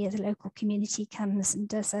every year the local community comes and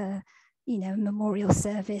does a memorial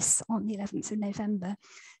service on the 11th of November.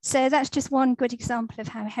 So that's just one good example of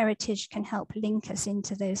how heritage can help link us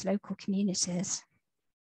into those local communities.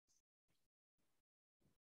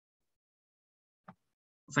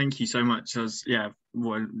 Thank you so much. I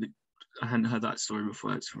hadn't heard that story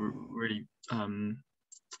before. It's really,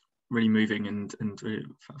 really moving and really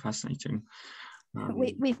fascinating.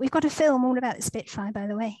 We've got a film all about the Spitfire, by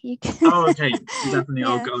the way. You can... Oh, okay. Definitely,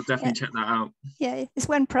 yeah, I'll definitely check that out. Yeah, it's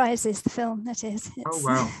won prizes, the film, that is. Oh,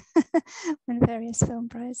 wow. Won various film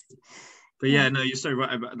prizes. But yeah, no, you're so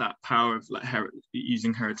right about that power of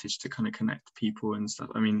using heritage to kind of connect people and stuff.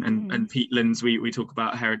 I mean, and peatlands, we talk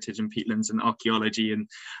about heritage and peatlands and archaeology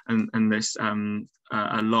and this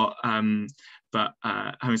a lot. But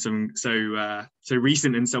having something so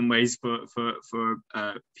recent in some ways for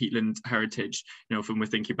peatland heritage, often we're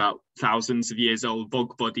thinking about thousands of years old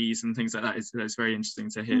bog bodies and things like that. It's very interesting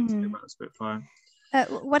to hear about the Spitfire.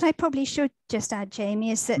 What I probably should just add,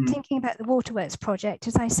 Jamie, is that thinking about the Waterworks project,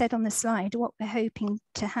 as I said on the slide, what we're hoping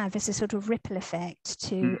to have is a sort of ripple effect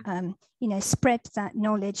to, spread that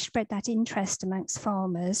knowledge, spread that interest amongst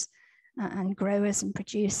farmers and growers and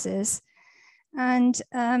producers. And,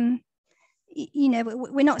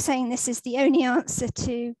 we're not saying this is the only answer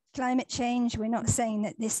to climate change. We're not saying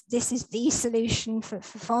that this is the solution for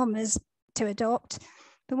farmers to adopt.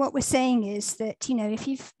 But what we're saying is that,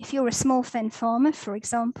 if you're a small fen farmer, for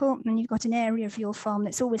example, and you've got an area of your farm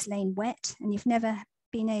that's always lain wet and you've never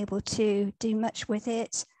been able to do much with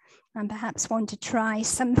it, and perhaps want to try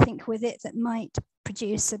something with it that might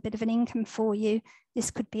produce a bit of an income for you,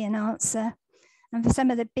 this could be an answer. And for some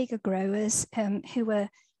of the bigger growers who are,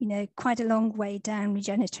 quite a long way down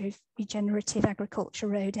regenerative agriculture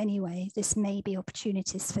road anyway, this may be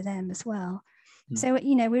opportunities for them as well. So,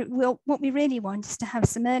 what we really want is to have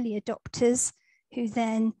some early adopters who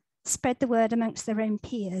then spread the word amongst their own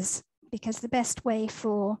peers, because the best way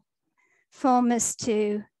for farmers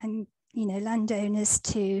and landowners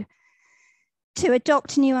to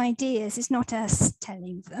adopt new ideas is not us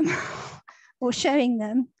telling them or showing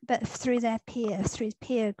them, but through through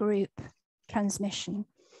peer group transmission.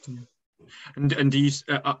 Yeah. And do you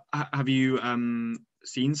have you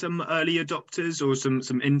seen some early adopters or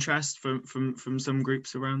some interest from some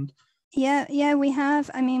groups around? Yeah, we have.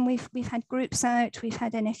 I mean, we've had groups out, we've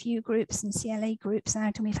had NFU groups and CLA groups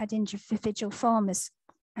out, and we've had individual farmers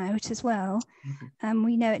out as well.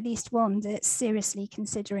 We know at least one that's seriously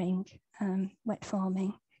considering wet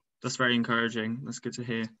farming. That's very encouraging. That's good to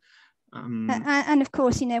hear. And of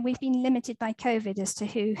course, we've been limited by COVID as to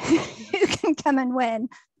who can come and when.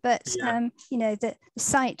 But the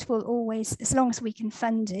site will always, as long as we can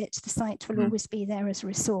fund it, the site will always be there as a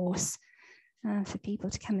resource for people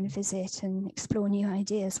to come and visit and explore new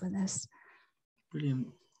ideas with us. Brilliant.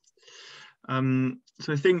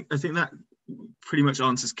 So I think that pretty much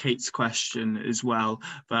answers Kate's question as well.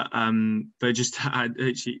 But just to add,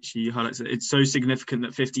 she highlights that it's so significant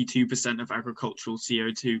that 52% of agricultural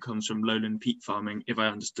CO2 comes from lowland peat farming, if I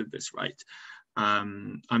understood this right.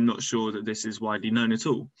 I'm not sure that this is widely known at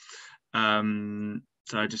all. So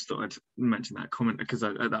I just thought I'd mention that comment because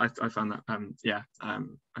I found that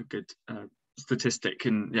a good statistic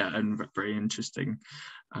and very interesting.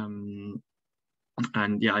 And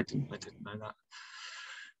yeah, I didn't know that.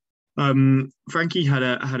 Frankie had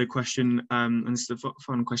a question, and this is the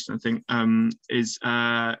final question, I think, is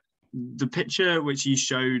the picture which you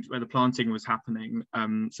showed where the planting was happening.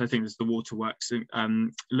 So I think it was the waterworks.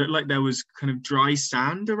 Looked like there was kind of dry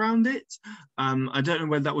sand around it. I don't know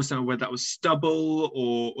whether that was something, whether that was stubble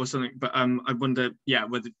or something, but I wonder, yeah,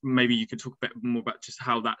 whether maybe you could talk a bit more about just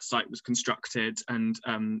how that site was constructed and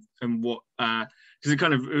what. Because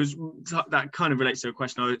that kind of relates to a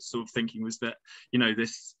question I was sort of thinking, was that, you know,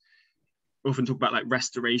 this often talk about like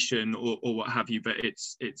restoration or what have you, but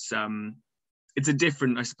it's a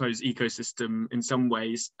different, I suppose, ecosystem in some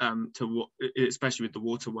ways to what, especially with the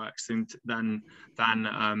waterworks, than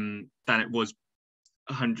it was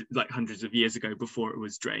hundreds of years ago before it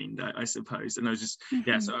was drained, I suppose. And I was just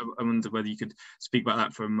yeah, so I wonder whether you could speak about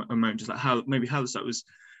that for a moment, just like how the site was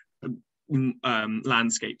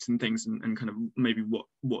landscaped and things, and kind of maybe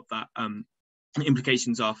what that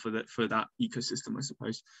implications are for that ecosystem, I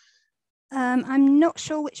suppose. I'm not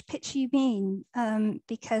sure which picture you mean,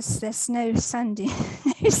 because there's no sand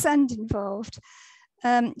involved.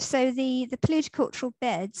 So the paludicultural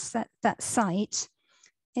beds, that site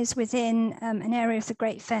is within an area of the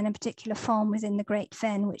Great Fen, a particular farm within the Great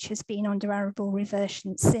Fen, which has been under arable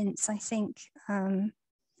reversion since, I think, around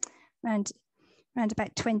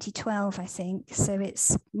about 2012, I think. So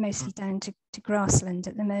it's mostly down to grassland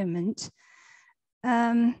at the moment.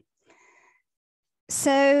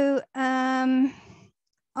 So on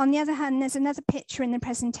the other hand, there's another picture in the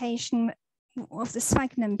presentation of the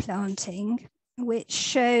sphagnum planting, which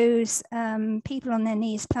shows people on their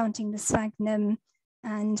knees planting the sphagnum,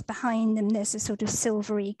 and behind them there's a sort of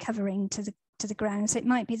silvery covering to the ground. So it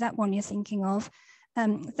might be that one you're thinking of.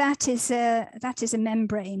 That is a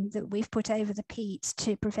membrane that we've put over the peat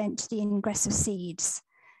to prevent the ingress of seeds.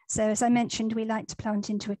 So as I mentioned, we like to plant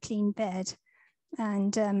into a clean bed.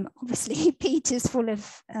 And obviously peat is full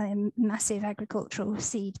of massive agricultural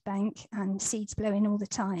seed bank, and seeds blowing all the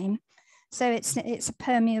time. So it's a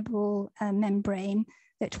permeable membrane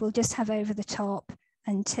that we'll just have over the top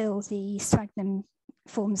until the sphagnum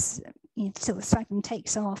forms, until the sphagnum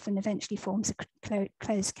takes off and eventually forms a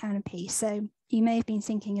closed canopy. So you may have been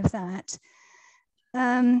thinking of that.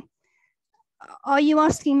 Are you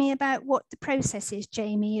asking me about what the process is,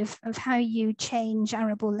 Jamie, of how you change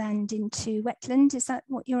arable land into wetland? Is that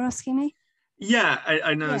what you're asking me? Yeah,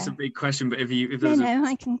 I know that's a big question, but if there's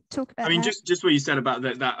I can talk about. I mean, just what you said about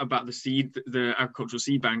about the seed, the agricultural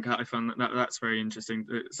seed bank, I found that's very interesting,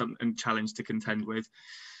 something challenge to contend with.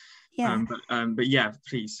 Yeah. But yeah,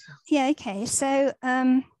 please. Yeah. Okay.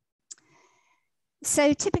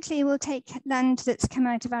 So typically we'll take land that's come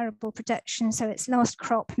out of arable production, so its last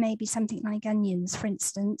crop may be something like onions, for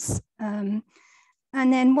instance. And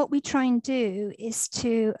then what we try and do is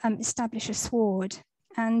to establish a sward.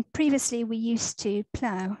 And previously we used to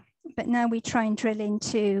plough, but now we try and drill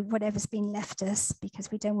into whatever's been left us,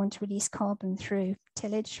 because we don't want to release carbon through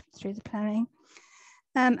tillage, through the ploughing.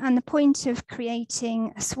 And the point of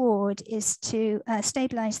creating a sward is to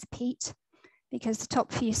stabilise the peat, because the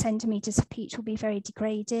top few centimetres of peat will be very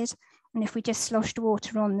degraded. And if we just sloshed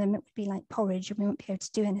water on them, it would be like porridge and we won't be able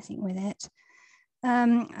to do anything with it.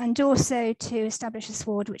 And also to establish a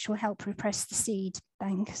sward which will help repress the seed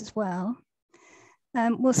bank as well.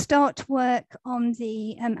 We'll start work on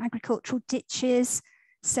the agricultural ditches.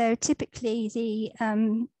 So typically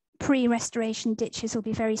the pre-restoration ditches will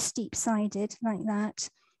be very steep-sided like that.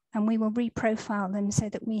 And we will reprofile them so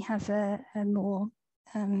that we have a more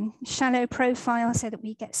shallow profile, so that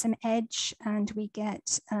we get some edge and we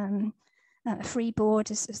get a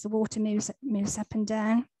freeboard as the water moves up and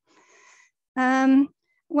down.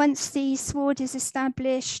 Once the sward is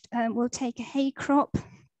established, we'll take a hay crop,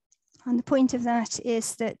 and the point of that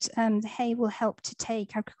is that the hay will help to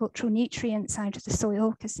take agricultural nutrients out of the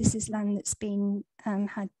soil, because this is land that's been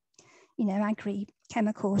had,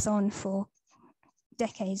 agri-chemicals on for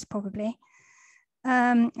decades probably.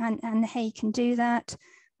 And the hay can do that.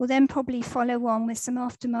 We'll then probably follow on with some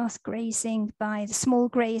aftermath grazing by the small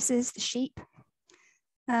grazers, the sheep,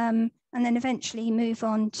 and then eventually move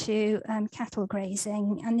on to cattle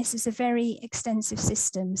grazing. And this is a very extensive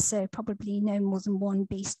system, so probably no more than one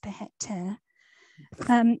beast per hectare.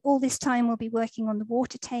 All this time we'll be working on the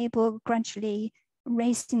water table, gradually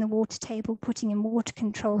raising the water table, putting in water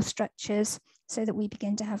control structures so that we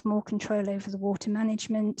begin to have more control over the water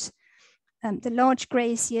management. The large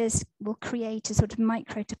graziers will create a sort of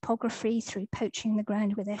micro topography through poaching the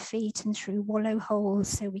ground with their feet and through wallow holes,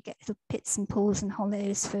 so we get little pits and pools and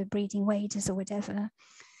hollows for breeding waders or whatever.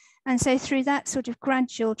 And so through that sort of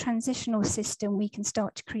gradual transitional system, we can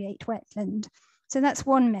start to create wetland. So that's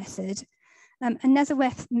one method. Another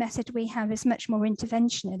method we have is much more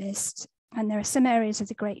interventionalist, and there are some areas of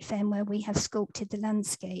the Great Fen where we have sculpted the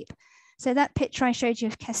landscape. So that picture I showed you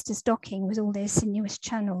of Kester's Docking with all those sinuous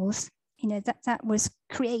channels, you know, that was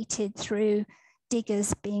created through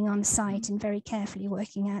diggers being on site and very carefully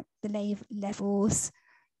working out the levels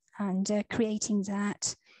and creating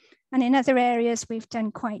that. And in other areas, we've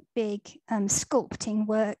done quite big sculpting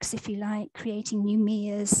works, if you like, creating new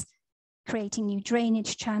meres, creating new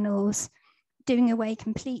drainage channels, doing away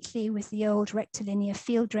completely with the old rectilinear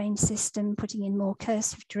field drain system, putting in more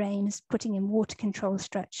cursive drains, putting in water control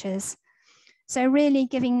structures. So really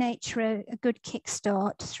giving nature a good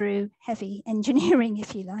kickstart through heavy engineering,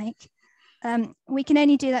 if you like. We can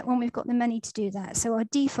only do that when we've got the money to do that. So our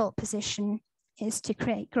default position is to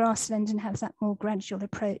create grassland and have that more gradual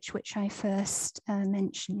approach, which I first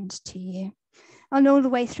mentioned to you. And all the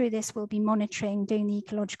way through this, we'll be monitoring, doing the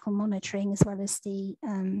ecological monitoring as well as the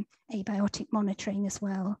abiotic monitoring as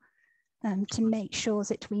well, to make sure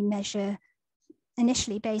that we measure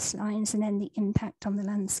initially baselines and then the impact on the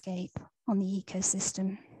landscape, on the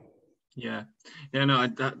ecosystem. Yeah, no,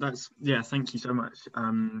 that's thank you so much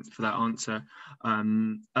for that answer,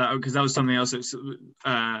 because that was something else that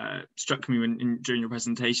struck me during your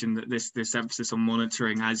presentation, that this emphasis on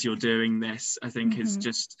monitoring as you're doing this, I think is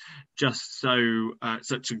just so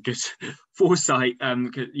such a good foresight,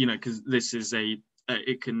 you know, because this is the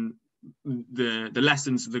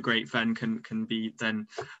lessons of the Great Fen can be then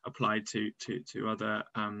applied to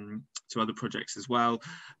other projects as well,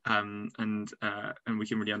 and we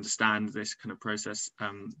can really understand this kind of process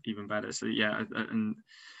even better. So yeah, and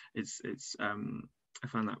it's I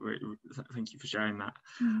found that really, thank you for sharing that.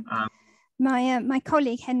 My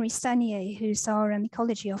colleague Henry Stanier, who's our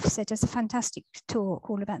ecology officer, does a fantastic talk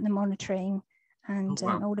all about the monitoring and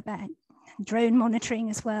all about drone monitoring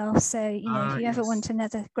as well. So, you know, if you ever want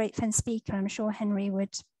another Great Fen speaker, I'm sure Henry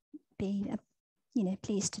would be, you know,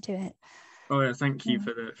 pleased to do it. Oh yeah, thank you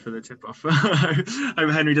for the tip off. I hope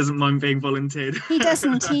Henry doesn't mind being volunteered. He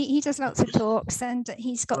doesn't. He does lots of talks, and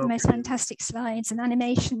he's got the most fantastic slides and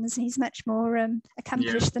animations. He's much more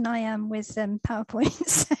accomplished than I am with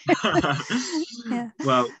PowerPoints. Yeah.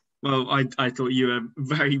 Well, I thought you were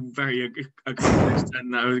very, very accomplished,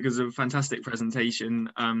 and that was a fantastic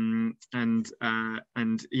presentation, and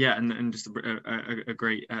just a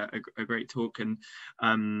great talk, and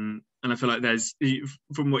I feel like there's,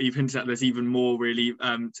 from what you've hinted at, there's even more really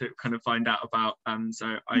to kind of find out about.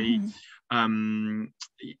 So I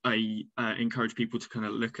encourage people to kind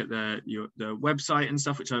of look at the website and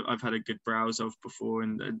stuff, which I've had a good browse of before,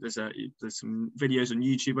 and there's some videos on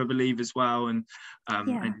YouTube, I believe, as well, and so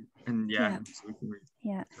we can really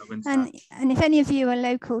and if any of you are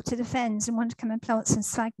local to the Fens and want to come and plant some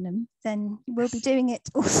sphagnum, then we'll be doing it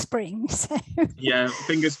all spring. So yeah,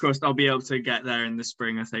 fingers crossed I'll be able to get there in the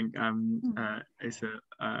spring, I think. I'd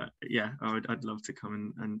love to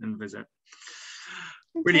come and visit.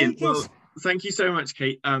 Okay, brilliant. good. Well, thank you so much,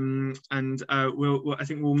 Kate. I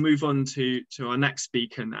think we'll move on to our next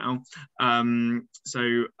speaker now.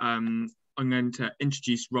 I'm going to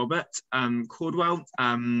introduce Robert Caudwell.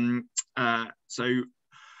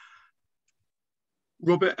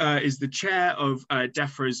 Robert is the chair of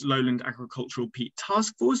DEFRA's Lowland Agricultural Peat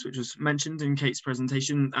Task Force, which was mentioned in Kate's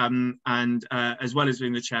presentation, and as well as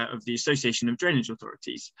being the chair of the Association of Drainage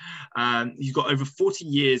Authorities. He's got over 40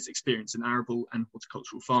 years experience in arable and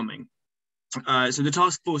horticultural farming. So the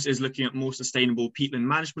task force is looking at more sustainable peatland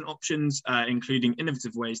management options, including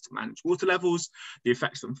innovative ways to manage water levels, the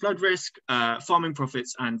effects on flood risk, farming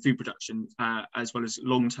profits and food production, as well as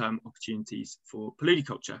long-term opportunities for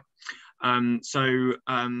paludiculture.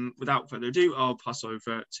 Without further ado, I'll pass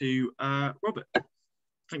over to Robert.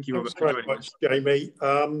 Thank you, Robert. Thanks very much, Jamie.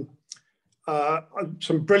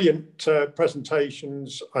 Some brilliant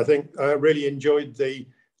presentations. I think I really enjoyed the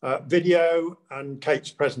video and Kate's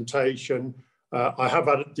presentation. I have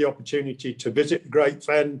had the opportunity to visit the Great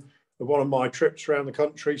Fen on one of my trips around the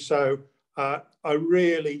country, so I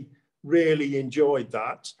really enjoyed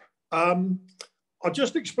that. I'll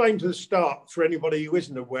just explain to the start for anybody who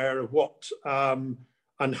isn't aware of what and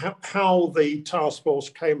how the task force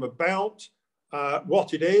came about,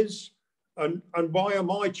 what it is, and why am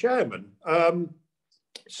I chairman.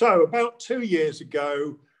 So about 2 years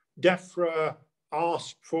ago, DEFRA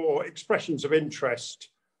asked for expressions of interest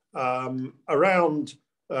around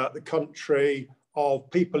the country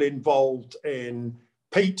of people involved in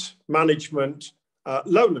peat management,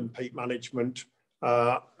 lowland peat management,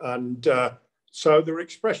 so there were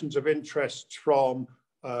expressions of interest from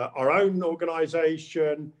our own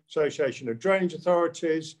organisation, Association of Drainage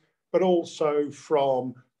Authorities, but also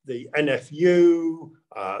from the NFU,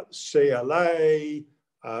 CLA,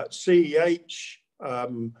 CEH,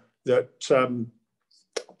 that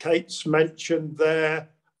Kate's mentioned there,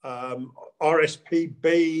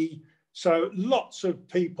 RSPB. So lots of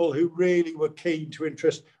people who really were keen to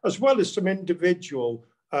interest, as well as some individual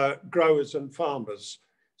growers and farmers.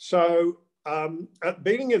 So at the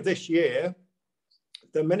beginning of this year,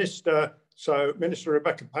 the Minister, Minister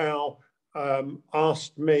Rebecca Powell,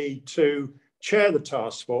 asked me to chair the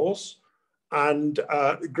task force, and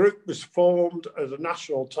the group was formed as a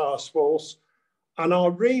national task force, and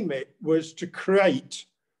our remit was to create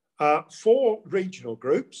 4 regional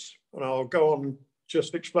groups, and I'll go on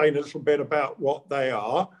just explain a little bit about what they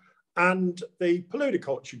are, and the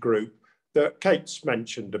paludiculture group that Kate's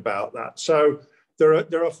mentioned about that. So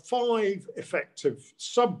there are 5 effective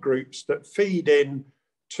subgroups that feed in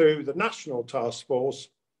to the national task force,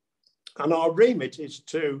 and our remit is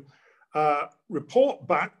to report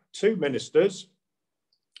back to ministers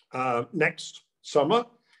next summer,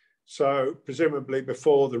 so presumably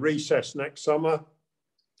before the recess next summer,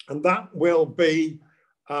 and that will be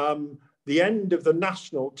the end of the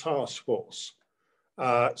national task force.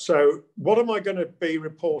 So what am I going to be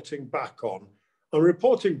reporting back on? I'm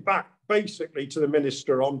reporting back basically to the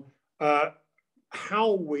minister on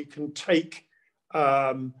how we can take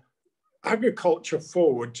agriculture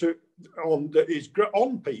forward on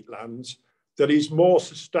peatlands that is more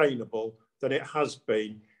sustainable than it has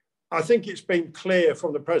been. I think it's been clear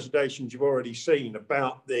from the presentations you've already seen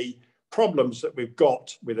about the problems that we've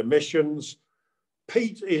got with emissions.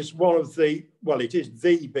 Peat is one of the, well, it is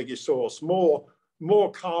the biggest source, more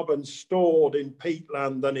carbon stored in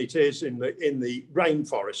peatland than it is in the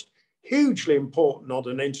rainforest. Hugely important on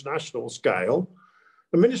an international scale.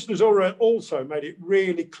 The minister's already also made it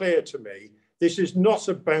really clear to me, this is not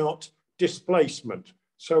about displacement.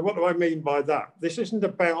 So what do I mean by that? This isn't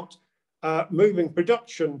about moving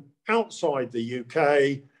production outside the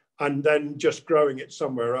UK and then just growing it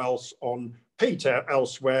somewhere else on peat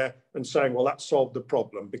elsewhere and saying, well, that solved the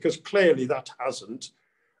problem, because clearly that hasn't.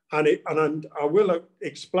 And I will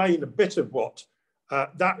explain a bit of what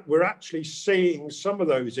that we're actually seeing some of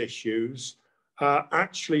those issues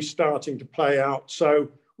actually starting to play out.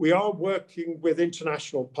 So we are working with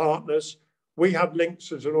international partners. We have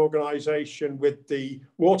links as an organisation with the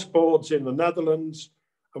water boards in the Netherlands,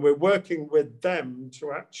 and we're working with them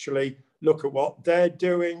to actually look at what they're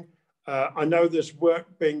doing. I know there's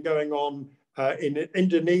work being going on in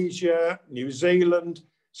Indonesia, New Zealand.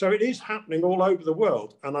 So it is happening all over the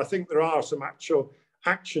world. And I think there are some actual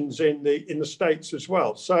actions in the States as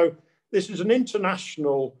well. So this is an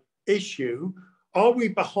international issue. Are we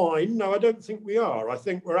behind? No, I don't think we are. I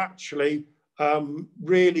think we're actually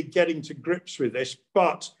really getting to grips with this,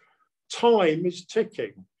 but time is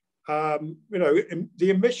ticking. You know,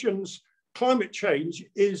 the emissions, climate change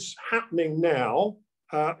is happening now.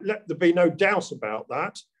 Let there be no doubt about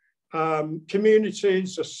that.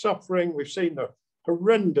 Communities are suffering. We've seen the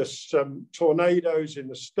horrendous tornadoes in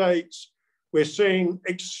the States. We're seeing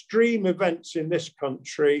extreme events in this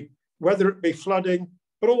country, whether it be flooding,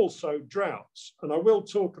 but also droughts. And I will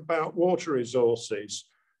talk about water resources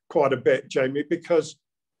quite a bit, Jamie, because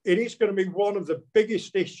it is going to be one of the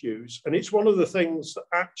biggest issues. And it's one of the things that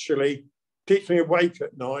actually keeps me awake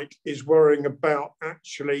at night, is worrying about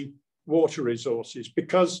actually water resources.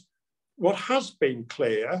 Because what has been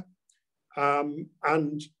clear,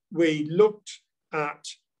 and we looked at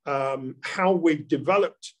how we've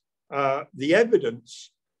developed the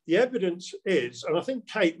evidence is, and I think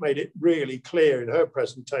Kate made it really clear in her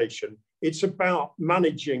presentation, it's about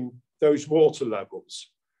managing those water levels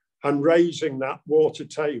and raising that water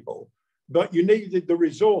table. But you needed the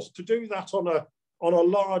resource to do that on a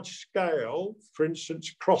large scale. For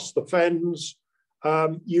instance, across the fens,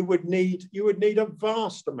 you would need a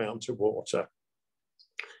vast amount of water.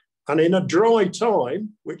 And in a dry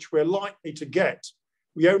time, which we're likely to get,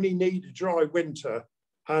 we only need a dry winter,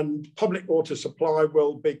 and public water supply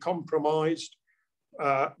will be compromised.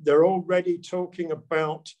 They're already talking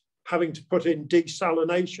about having to put in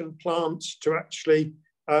desalination plants to actually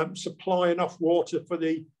supply enough water for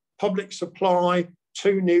the public supply.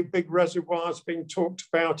 2 new big reservoirs being talked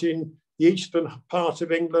about in the eastern part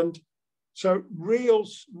of England. So real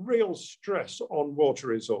stress on water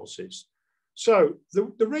resources. So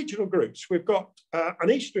the regional groups, we've got an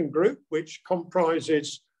eastern group, which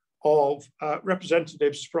comprises of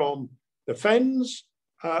representatives from the fens,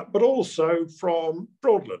 but also from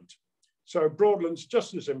Broadland. So Broadland's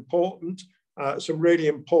just as important, some really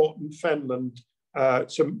important fenland,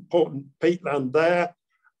 some important peatland there,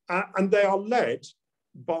 and they are led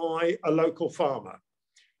by a local farmer.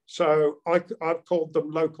 So I've called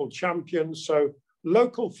them local champions. So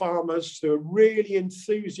local farmers who are really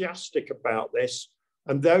enthusiastic about this,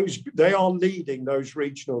 and they are leading those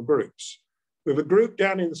regional groups. We have a group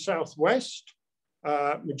down in the southwest.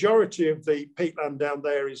 Majority of the peatland down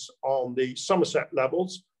there is on the Somerset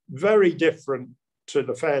levels, very different to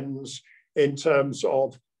the fens in terms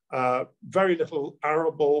of very little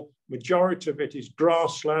arable. Majority of it is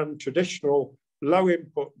grassland, traditional low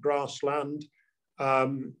input grassland.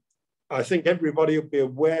 I think everybody will be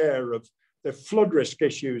aware of the flood risk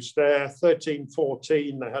issues there. 13,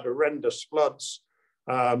 14, they had horrendous floods.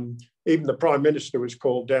 Even the Prime Minister was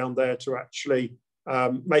called down there to actually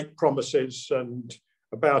make promises and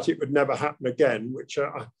about it would never happen again, which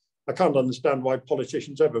I can't understand why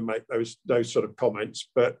politicians ever make those sort of comments.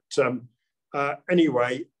 But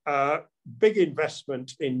anyway, big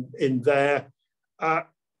investment in there,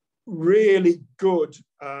 really good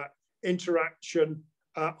interaction.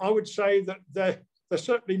 I would say that they're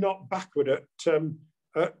certainly not backward at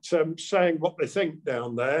saying what they think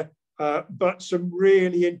down there, but some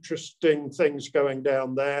really interesting things going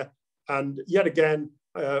down there. And yet again,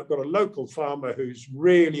 got a local farmer who's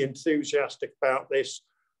really enthusiastic about this,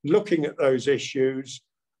 looking at those issues,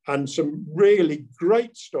 and some really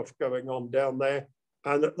great stuff going on down there.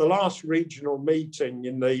 And at the last regional meeting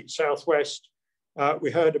in the southwest,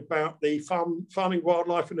 we heard about the Farming,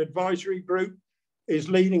 Wildlife and Advisory Group is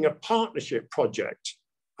leading a partnership project.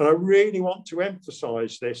 And I really want to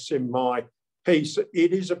emphasize this in my piece.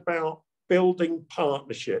 It is about building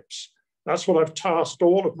partnerships. That's what I've tasked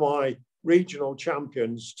all of my regional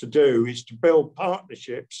champions to do, is to build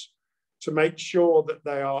partnerships to make sure that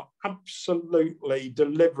they are absolutely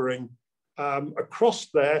delivering across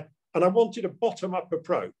there. And I wanted a bottom-up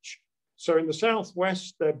approach. So in the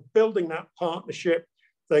southwest, they're building that partnership.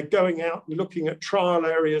 They're going out and looking at trial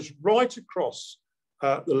areas right across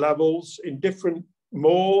the levels in different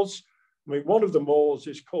moors. I mean, one of the moors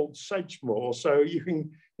is called Sedge Moor, so you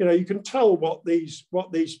can tell what these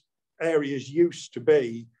areas used to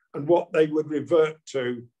be and what they would revert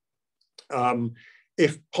to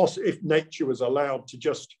if nature was allowed to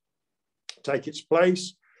just take its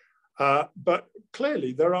place. But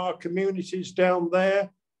clearly, there are communities down there.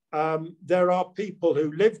 There are people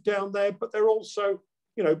who live down there, but there are also,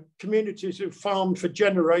 communities who farmed for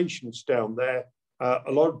generations down there.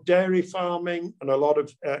 A lot of dairy farming and a lot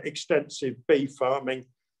of extensive beef farming.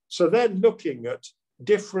 So they're looking at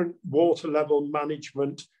different water level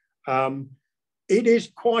management. It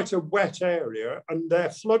is quite a wet area, and their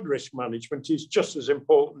flood risk management is just as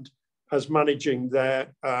important as managing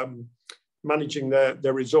their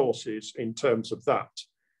resources in terms of that.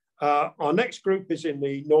 Our next group is in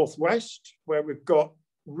the northwest, where we've got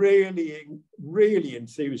really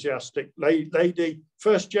enthusiastic lady,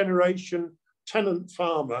 first generation tenant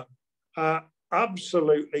farmer,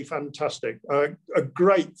 absolutely fantastic, a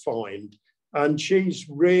great find. And she's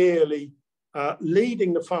really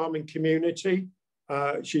leading the farming community.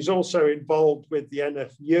 She's also involved with the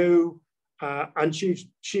NFU, and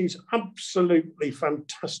she's absolutely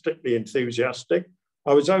fantastically enthusiastic.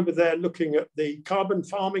 I was over there looking at the carbon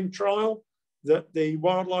farming trial that the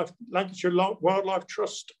Lancashire Wildlife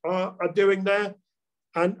Trust are doing there.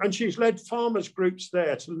 And she's led farmers groups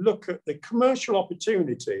there to look at the commercial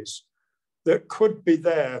opportunities that could be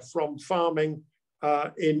there from farming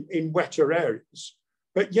in wetter areas.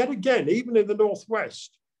 But yet again, even in the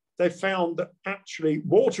northwest, they found that actually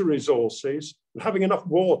water resources and having enough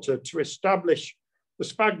water to establish the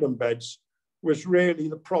sphagnum beds was really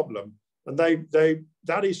the problem. And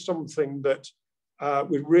that is something that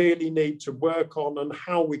we really need to work on, and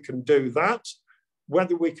how we can do that,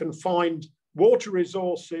 whether we can find water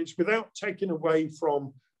resources without taking away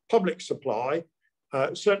from public supply.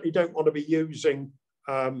 Certainly don't want to be using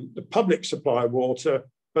the public supply of water,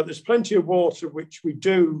 but there's plenty of water which we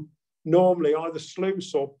do normally either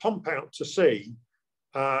sluice or pump out to sea,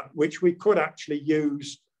 which we could actually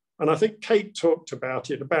use. And I think Kate talked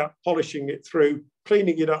about it, about polishing it through,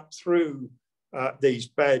 cleaning it up through these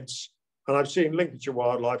beds. And I've seen Lincolnshire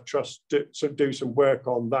Wildlife Trust do some work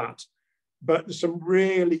on that. But there's some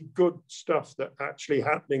really good stuff that actually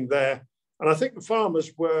happening there. And I think the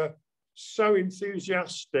farmers were so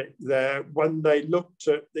enthusiastic there when they looked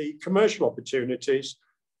at the commercial opportunities,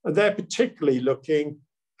 and they're particularly looking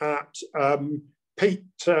at peat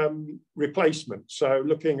replacement. So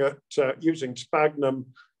looking at using sphagnum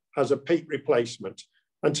as a peat replacement.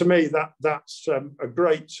 And to me, that's a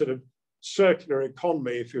great sort of circular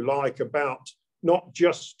economy, if you like, about not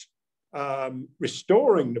just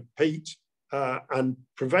restoring the peat and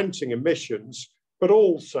preventing emissions, but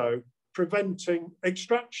also preventing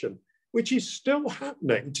extraction, which is still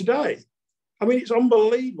happening today. I mean, it's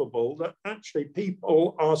unbelievable that actually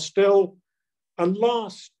people are still, and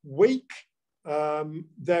last week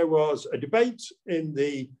there was a debate in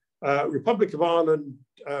the Republic of Ireland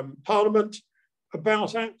Parliament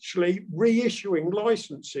about actually reissuing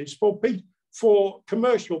licenses for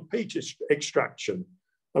commercial peat extraction.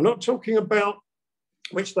 I'm not talking about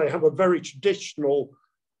which they have a very traditional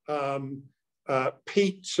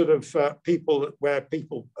peat sort of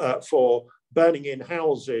people for burning in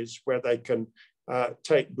houses where they can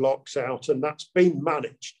take blocks out, and that's been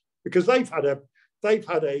managed because they've had a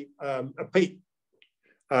peat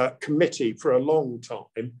committee for a long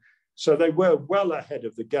time, so they were well ahead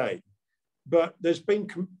of the game. But there's been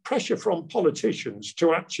pressure from politicians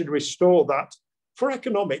to actually restore that for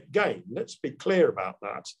economic gain. Let's be clear about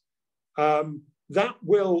that. That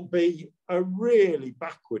will be a really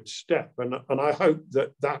backward step, and I hope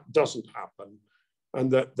that that doesn't happen, and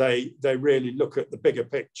that they really look at the bigger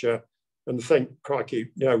picture and think,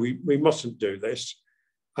 crikey, you know, we mustn't do this.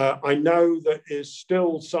 I know that is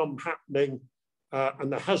still some happening,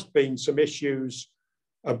 and there has been some issues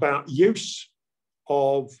about use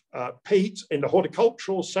of peat in the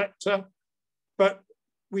horticultural sector, but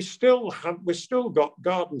we've still got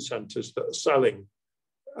garden centres that are selling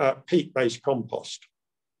peat-based compost.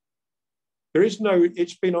 There is no,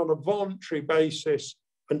 it's been on a voluntary basis,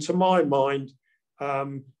 and to my mind,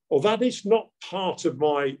 or that is not part of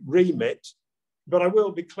my remit, but I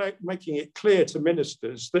will be making it clear to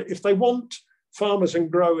ministers that if they want farmers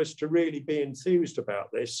and growers to really be enthused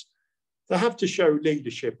about this, they have to show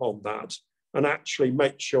leadership on that and actually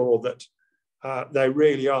make sure that they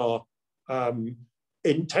really are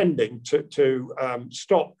intending to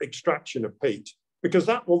stop extraction of peat, because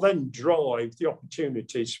that will then drive the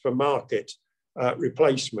opportunities for market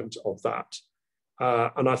replacement of that.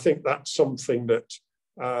 And I think that's something that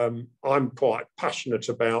I'm quite passionate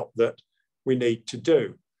about that we need to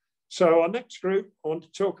do. So our next group I want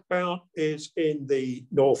to talk about is in the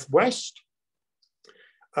northeast.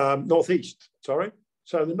 Sorry.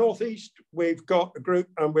 So the northeast, we've got a group,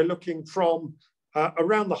 and we're looking from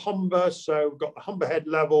around the Humber. So we've got the Humber Head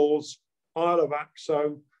levels, Isle of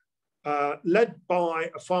Axholme, led by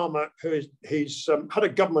a farmer who he's had a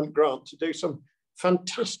government grant to do some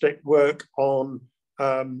fantastic work on.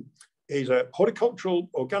 He's a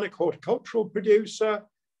organic horticultural producer.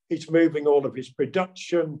 He's moving all of his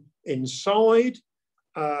production inside.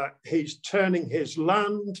 He's turning his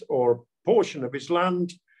land, or a portion of his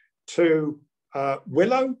land, to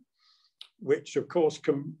willow, which of course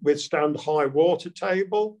can withstand high water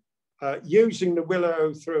table, using the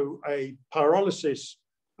willow through a pyrolysis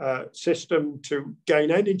system to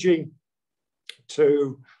gain energy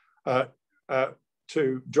to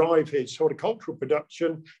drive his horticultural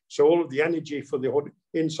production. So all of the energy for the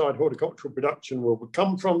inside horticultural production will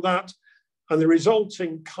come from that, and the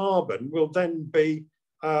resulting carbon will then be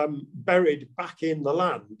buried back in the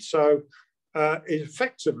land. So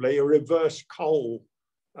effectively a reverse coal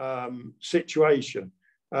situation.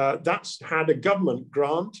 That's had a government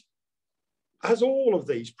grant, as all of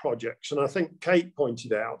these projects, and I think Kate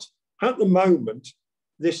pointed out, at the moment,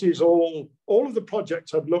 this is all of the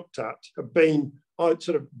projects I've looked at have been sort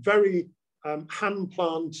of very hand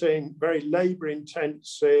planting, very labour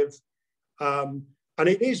intensive, and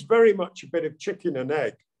it is very much a bit of chicken and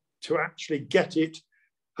egg to actually get it.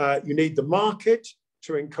 You need the market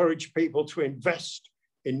to encourage people to invest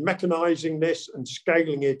in mechanising this and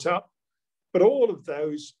scaling it up. But all of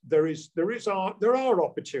those, there are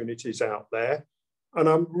opportunities out there, and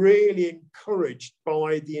I'm really encouraged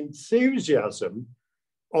by the enthusiasm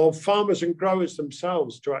of farmers and growers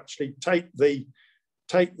themselves to actually take the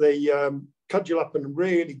cudgel up and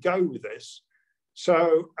really go with this.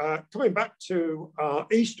 So coming back to our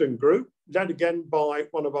Eastern group, led again by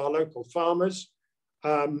one of our local farmers,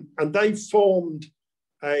 and they formed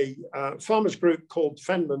a farmers group called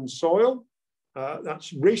Fenland Soil.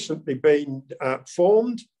 That's recently been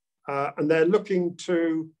formed, and they're looking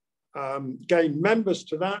to gain members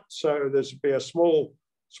to that. So there's be a small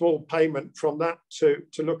payment from that to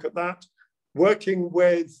look at that. Working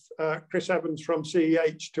with Chris Evans from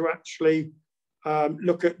CEH to actually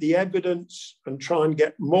look at the evidence and try and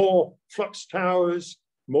get more flux towers,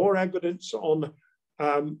 more evidence on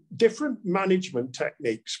different management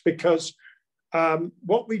techniques, because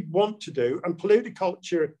what we want to do, and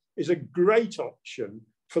paludiculture is a great option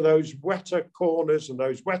for those wetter corners and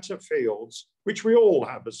those wetter fields, which we all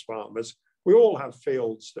have as farmers. We all have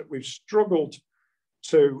fields that we've struggled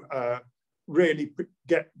to really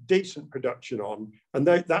get decent production on, and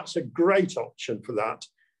that's a great option for that.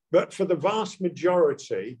 But for the vast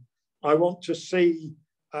majority, I want to see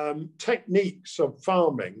techniques of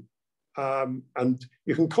farming and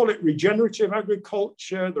you can call it regenerative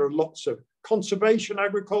agriculture. There are lots of conservation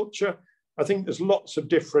agriculture. I think there's lots of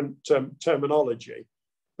different terminology,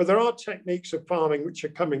 but there are techniques of farming which are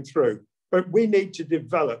coming through. But we need to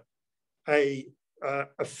develop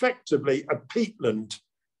effectively a peatland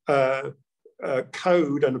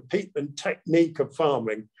code and a peatland technique of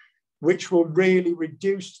farming, which will really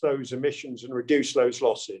reduce those emissions and reduce those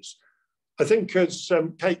losses. I think, as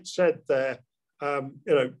Kate said there,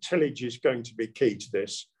 tillage is going to be key to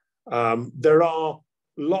this. There are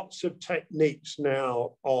lots of techniques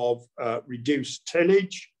now of reduced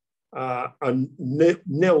tillage and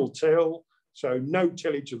nil till, so no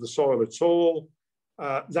tillage of the soil at all.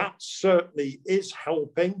 That certainly is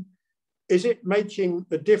helping. Is it making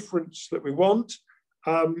the difference that we want?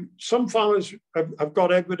 Some farmers have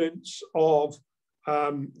got evidence of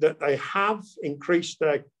that they have increased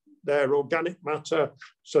their organic matter,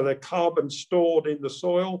 so their carbon stored in the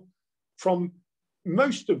soil. From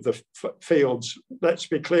most of the fields, let's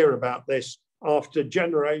be clear about this, after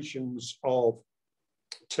generations of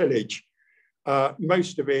tillage,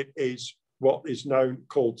 most of it is what is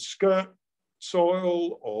called skirt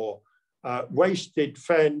soil or wasted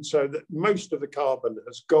fen, so that most of the carbon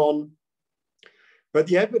has gone. But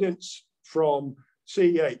the evidence from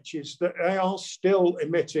CEH is that they are still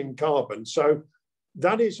emitting carbon. So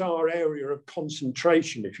that is our area of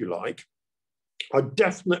concentration, if you like. I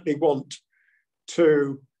definitely want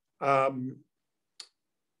to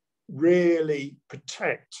really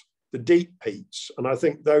protect the deep peats, and I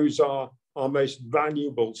think those are our most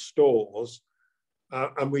valuable stores,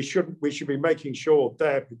 and we should be making sure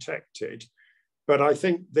they're protected. But I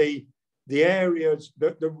think the areas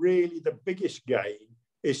that really the biggest gain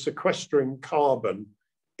is sequestering carbon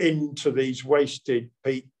into these wasted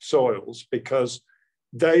peat soils, because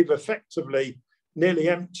they've effectively nearly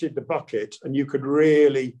emptied the bucket, and you could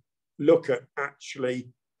really look at actually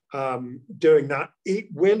doing that. It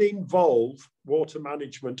will involve water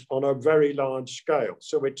management on a very large scale.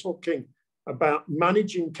 So we're talking about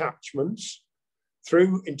managing catchments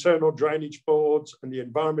through internal drainage boards and the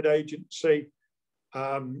Environment Agency,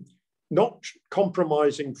 not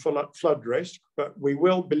compromising flood risk, but we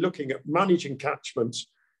will be looking at managing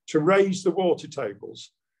catchments to raise the water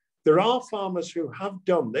tables. There are farmers who have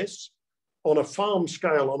done this on a farm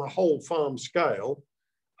scale, on a whole farm scale,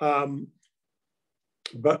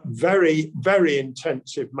 but very, very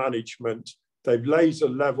intensive management. They've laser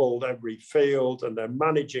leveled every field, and they're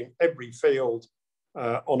managing every field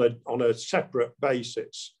on a separate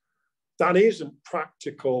basis. That isn't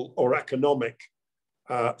practical or economic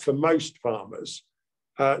for most farmers.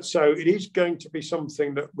 So it is going to be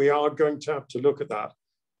something that we are going to have to look at that.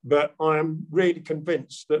 But I am really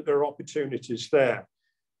convinced that there are opportunities there.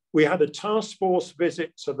 We had a task force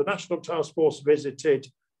visit, so the National Task Force visited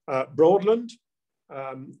Broadland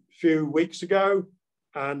a few weeks ago,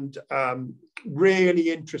 and really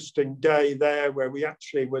interesting day there where we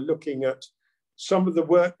actually were looking at some of the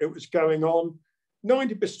work that was going on.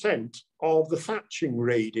 90% of the thatching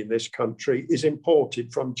reed in this country is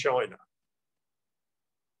imported from China.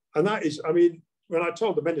 And that is, I mean, when I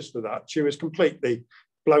told the minister that, she was completely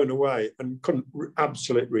blown away and couldn't,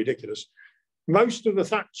 absolutely ridiculous. Most of the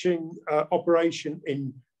thatching operation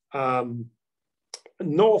in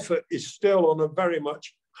Norfolk is still on a very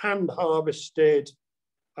much hand harvested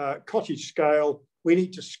cottage scale. We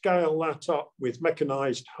need to scale that up with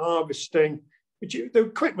mechanised harvesting. The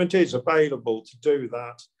equipment is available to do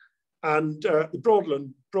that. And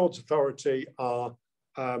the Broads Authority are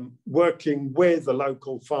working with the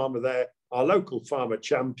local farmer there, our local farmer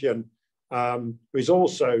champion, who is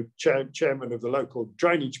also chairman of the local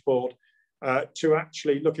drainage board, to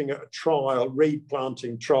actually looking at a trial, reed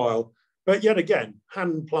planting trial, but yet again,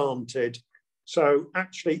 hand planted. So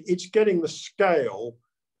actually it's getting the scale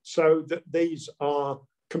so that these are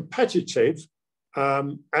competitive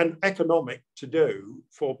and economic to do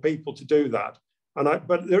for people to do that. And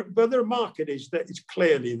but the market is that it's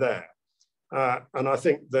clearly there. And I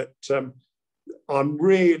think that I'm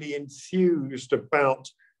really enthused about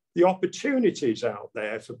the opportunities out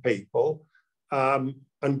there for people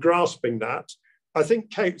and grasping that. I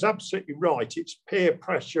think Kate's absolutely right. It's peer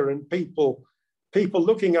pressure and people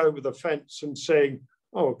looking over the fence and saying,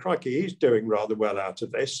 oh, crikey, he's doing rather well out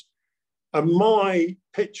of this. And my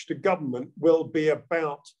pitch to government will be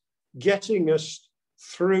about getting us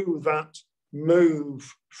through that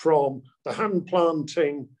move from the hand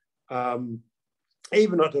planting,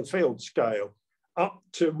 even at a field scale, up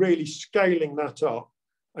to really scaling that up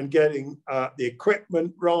and getting the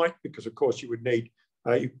equipment right, because of course you would need,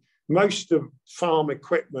 most of farm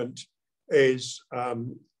equipment is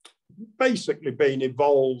basically been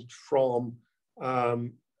evolved from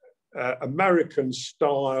American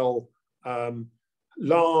style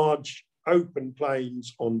large open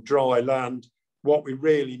plains on dry land. What we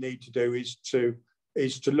really need to do is to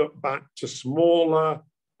look back to smaller,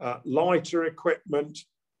 lighter equipment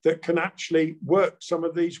that can actually work some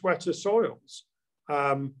of these wetter soils.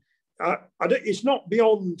 It's not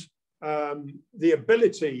beyond the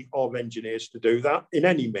ability of engineers to do that in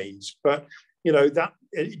any means, but you know that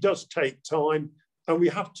it does take time, and we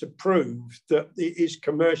have to prove that it is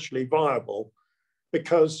commercially viable,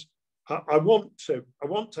 because I want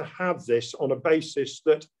to have this on a basis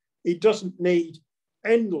that it doesn't need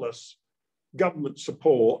endless government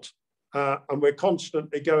support, and we're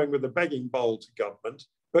constantly going with a begging bowl to government,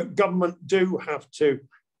 but government do have to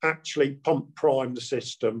actually pump prime the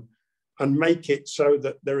system and make it so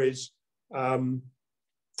that there is a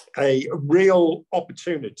real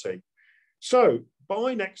opportunity. So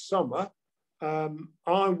by next summer,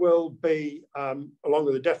 I will be, along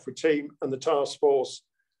with the DEFRA team and the task force,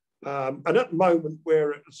 and at the moment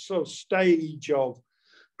we're at a sort of stage of,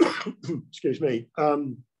 excuse me,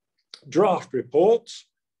 draft reports.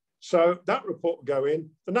 So that report will go in.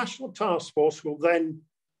 The National Task Force will then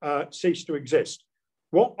cease to exist.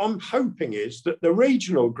 What I'm hoping is that the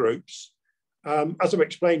regional groups, as I've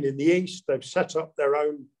explained in the East, they've set up their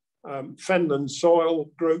own Fenland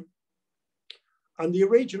soil group, and the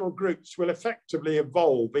regional groups will effectively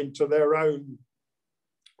evolve into their own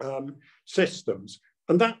systems.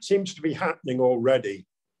 And that seems to be happening already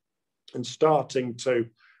and starting to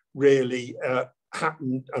really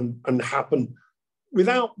happen and happen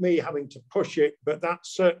without me having to push it. But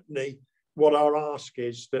that's certainly what our ask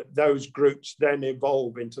is, that those groups then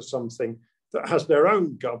evolve into something that has their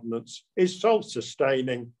own governance, is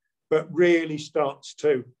self-sustaining, but really starts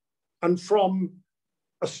to, and from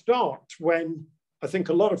a start when I think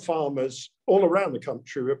a lot of farmers all around the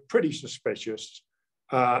country were pretty suspicious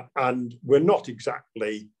and were not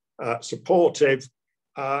exactly supportive,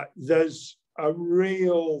 there's a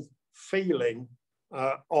real feeling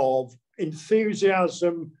of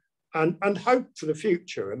enthusiasm and hope for the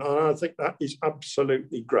future. And I think that is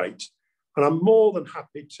absolutely great. And I'm more than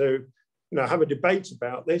happy to have a debate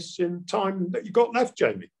about this in time that you've got left,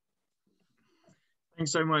 Jamie.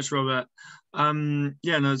 Thanks so much, Robert.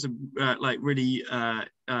 Yeah, no, it's a really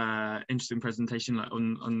interesting presentation.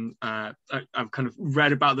 I've kind of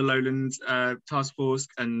read about the Lowland task force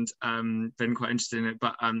and been quite interested in it,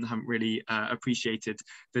 but haven't really appreciated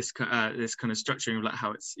this kind of structuring of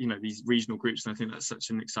how it's these regional groups. And I think that's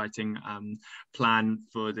such an exciting plan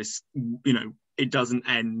for this. It doesn't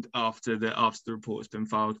end after the report has been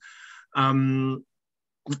filed.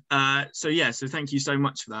 So thank you so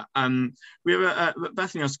much for that. We have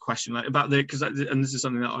Bethany asked a question about and this is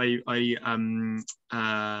something that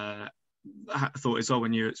I thought as well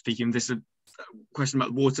when you were speaking. This is a question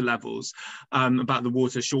about water levels, about the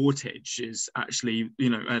water shortage is actually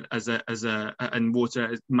and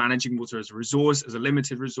managing water as a resource, as a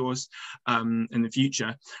limited resource in the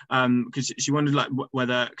future, because she wondered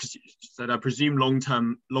whether, because she said I presume long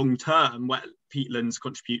term wet peatlands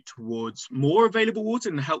contribute towards more available water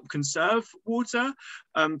and help conserve water,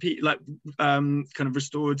 kind of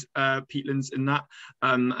restored peatlands in that,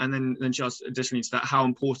 and then she asked additionally to that, how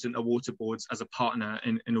important are water boards as a partner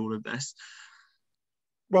in all of this?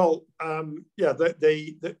 Well,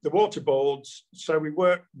 the water boards, so we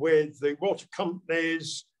work with the water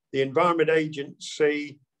companies, the Environment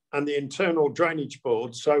Agency and the internal drainage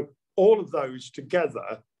board. So all of those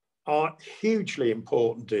together are hugely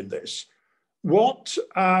important in this.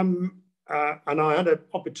 And I had an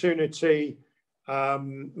opportunity a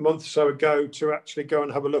month or so ago to actually go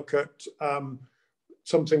and have a look at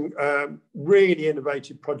something really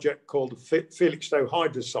innovative project called the Felixstowe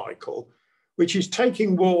Hydrocycle, which is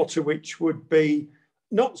taking water which would be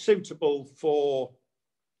not suitable for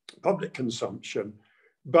public consumption,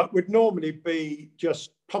 but would normally be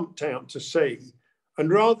just pumped out to sea.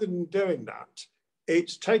 And rather than doing that,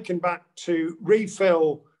 it's taken back to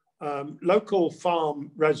refill local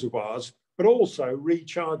farm reservoirs, but also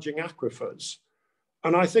recharging aquifers.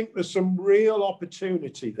 And I think there's some real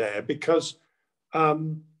opportunity there, because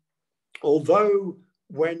although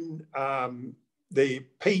when the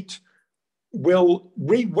peat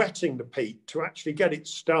re-wetting the peat to actually get it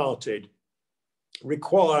started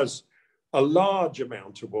requires a large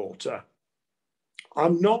amount of water,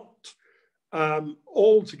 I'm not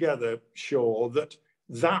altogether sure that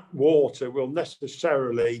water will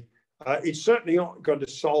necessarily, it's certainly not going to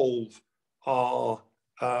solve our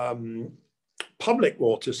public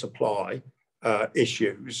water supply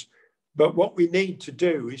issues, But what we need to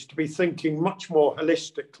do is to be thinking much more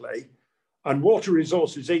holistically. And Water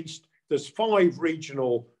Resources East, there's 5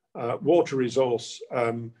 regional water resource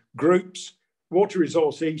groups. Water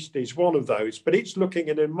Resource East is one of those, but it's looking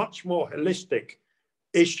at a much more holistic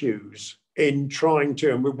issues in trying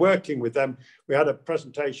to, and we're working with them. We had a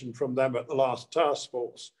presentation from them at the last task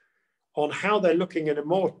force on how they're looking in a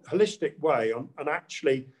more holistic way on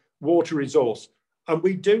actually water resource. And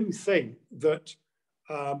we do think that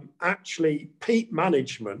actually peat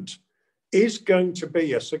management is going to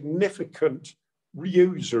be a significant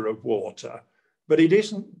user of water, but it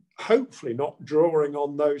isn't, hopefully not drawing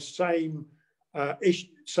on those same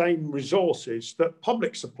resources that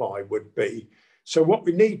public supply would be. So what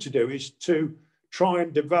we need to do is to try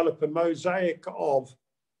and develop a mosaic of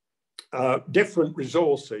different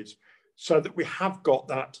resources so that we have got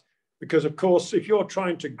that. Because of course, if you're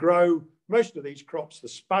trying to grow most of these crops, the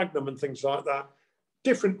sphagnum and things like that,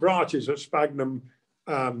 different varieties of sphagnum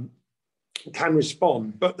can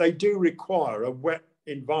respond, but they do require a wet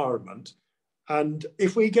environment. And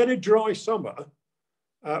if we get a dry summer,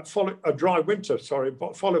 a dry winter, sorry,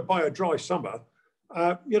 but followed by a dry summer,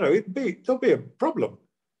 you know, there'll be a problem.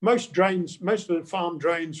 Most drains, most of the farm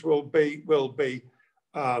drains will be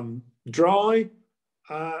dry,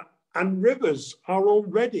 and rivers are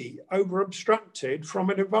already over obstructed from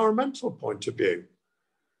an environmental point of view.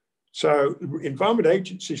 So Environment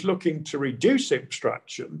Agency is looking to reduce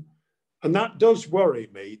obstruction, and that does worry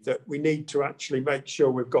me that we need to actually make sure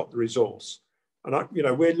we've got the resource. And you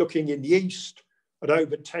know, we're looking in the east at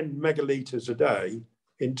over 10 megalitres a day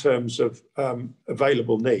in terms of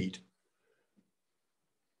available need.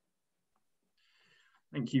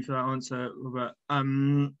 Thank you for that answer, Robert.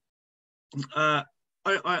 I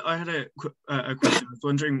had a question. I was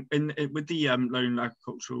wondering, with the Lowland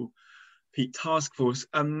Agricultural Peat Task Force,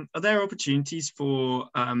 are there opportunities for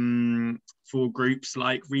groups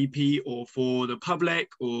like RE-PEAT or for the public,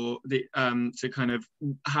 or the to kind of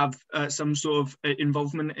have some sort of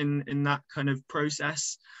involvement in that kind of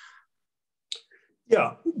process?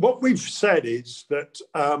 Yeah, what we've said is that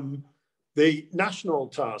the National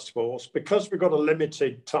Task Force, because we've got a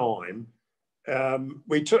limited time,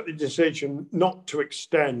 we took the decision not to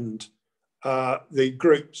extend the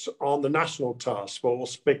groups on the National Task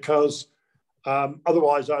Force, because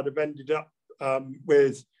otherwise I'd have ended up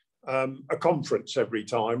with a conference every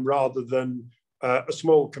time rather than a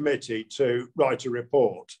small committee to write a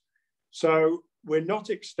report. So we're not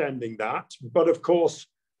extending that, but of course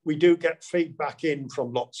we do get feedback in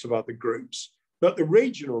from lots of other groups. But the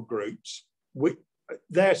regional groups,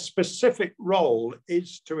 their specific role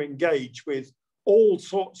is to engage with all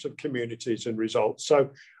sorts of communities and results. So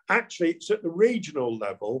actually it's at the regional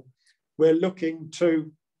level we're looking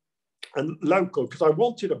to, and local, because I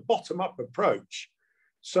wanted a bottom-up approach.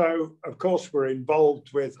 So of course we're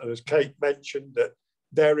involved with, and as Kate mentioned, that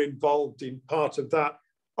they're involved in part of that.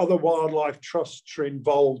 Other wildlife trusts are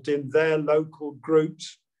involved in their local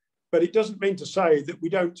groups, but it doesn't mean to say that we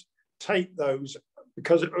don't take those,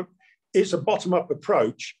 because it's a bottom-up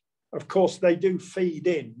approach. Of course, they do feed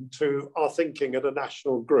into our thinking at a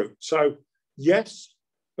national group. So yes,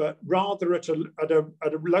 but rather at a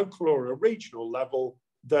local or a regional level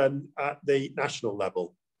than at the national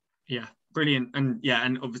level. Yeah, brilliant. And yeah,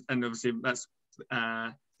 and obviously that's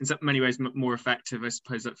in so many ways more effective, I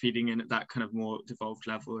suppose, at feeding in at that kind of more devolved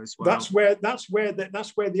level as well. That's where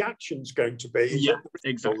the action's going to be. Yeah,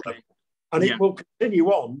 exactly. Level. And it will continue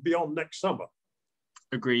on beyond next summer.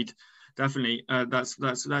 Agreed. Definitely.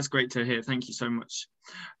 That's great to hear. Thank you so much.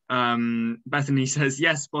 Bethany says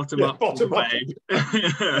yes, bottom up. Bottom up.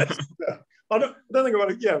 Yes. I don't think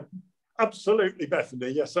about it. Yeah, absolutely, Bethany.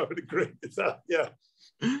 Yes, I would agree with that. Yeah.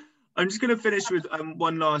 I'm just going to finish with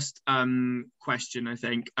one last question, I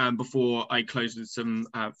think, before I close with some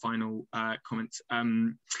final comments.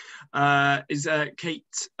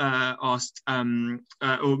 Kate asked,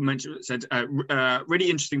 or mentioned, said, really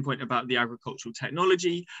interesting point about the agricultural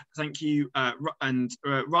technology. Thank you. And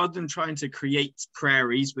rather than trying to create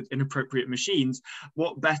prairies with inappropriate machines,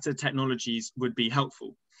 what better technologies would be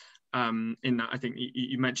helpful? In that, I think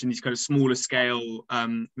you mentioned these kind of smaller scale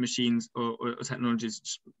machines or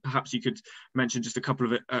technologies. Perhaps you could mention just a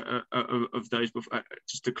couple of those before,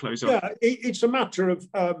 just to close off. Yeah, it's a matter of,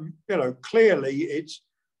 you know, clearly it's,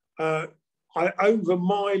 over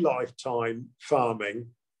my lifetime farming,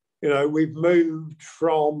 you know, we've moved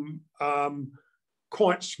from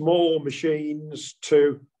quite small machines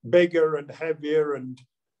to bigger and heavier and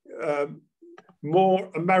more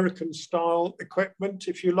American style equipment,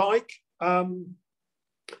 if you like.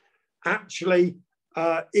 Actually,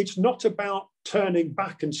 it's not about turning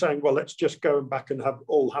back and saying, well, let's just go back and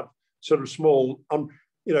all have sort of small,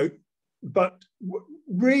 you know, but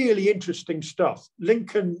really interesting stuff.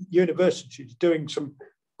 Lincoln University is doing some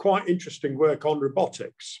quite interesting work on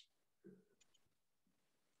robotics.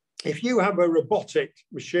 If you have a robotic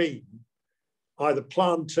machine, either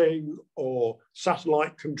planting or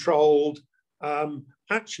satellite controlled,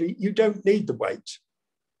 actually you don't need the weight.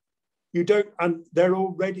 You don't, and they're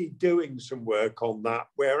already doing some work on that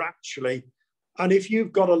where actually, and if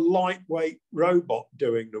you've got a lightweight robot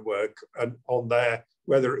doing the work and on there,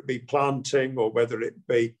 whether it be planting or whether it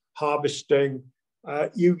be harvesting,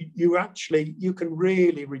 you can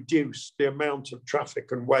really reduce the amount of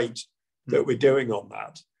traffic and weight that we're doing on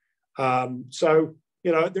that. So,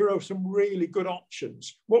 you know, there are some really good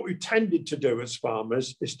options. What we tended to do as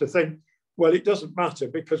farmers is to think, well, it doesn't matter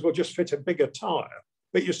because we'll just fit a bigger tyre,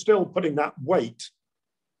 but you're still putting that weight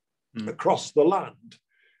across the land.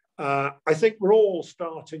 I think we're all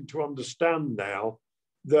starting to understand now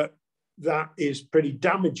that that is pretty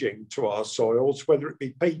damaging to our soils, whether it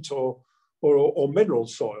be peat or mineral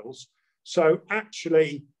soils. So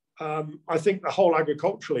actually, I think the whole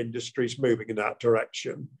agricultural industry is moving in that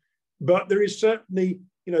direction. But there is certainly,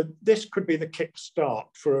 you know, this could be the kickstart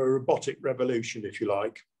for a robotic revolution, if you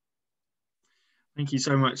like. Thank you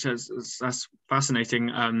so much. That's fascinating.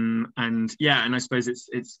 And yeah, and I suppose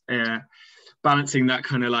it's balancing that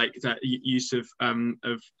kind of like that use of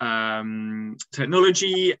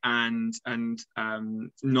technology and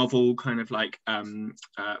novel kind of like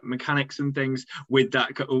mechanics and things with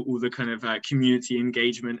that all the kind of community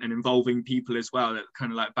engagement and involving people as well. That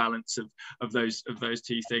kind of like balance of those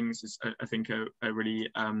two things is, I think, a really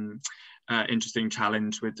interesting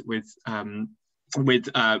challenge with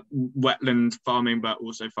wetland farming, but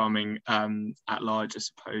also farming at large, I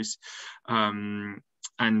suppose.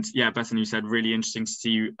 And yeah, Bethany, you said really interesting to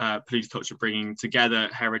see paludiculture bringing together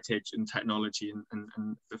heritage and technology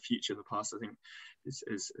and the future of the past. I think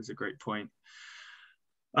is a great point.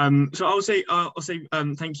 So I'll say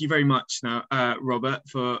thank you very much now, Robert,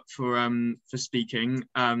 for speaking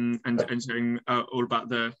and sharing all about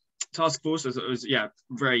the task force. As it was, yeah,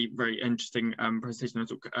 very interesting presentation. I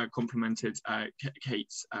thought complemented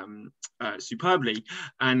Kate's superbly,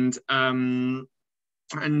 and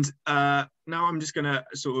now I'm just going to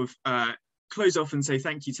sort of close off and say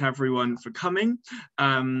thank you to everyone for coming.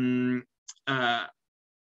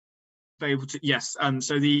 Able to, yes.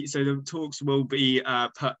 So the talks will be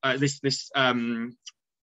this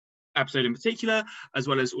episode in particular, as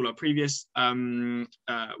well as all our previous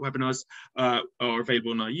webinars, are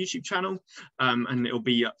available on our YouTube channel, and it'll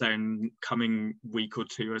be up there in the coming week or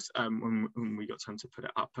two as when we got time to put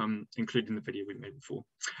it up, including the video we made before.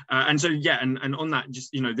 And so yeah, and on that,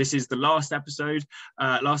 just, you know, this is the last episode,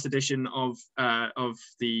 last edition of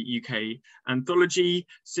the UK Anthology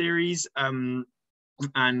series.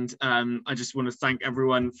 And I just want to thank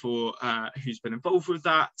everyone for who's been involved with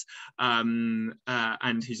that and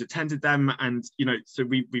who's attended them. And, you know, so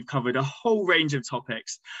we've covered a whole range of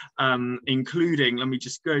topics, including, let me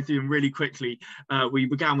just go through them really quickly. We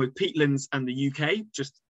began with peatlands and the UK,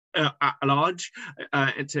 just at large,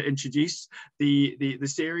 to introduce the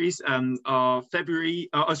series. Our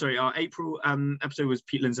April episode was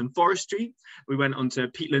peatlands and forestry. We went on to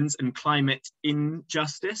peatlands and climate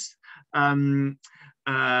injustice.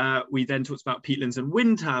 We then talked about peatlands and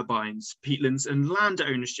wind turbines, peatlands and land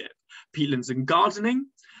ownership, peatlands and gardening,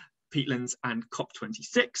 peatlands and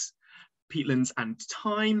COP26, peatlands and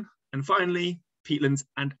time, and finally peatlands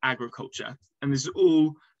and agriculture. And this is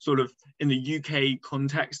all sort of in the UK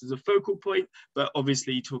context as a focal point, but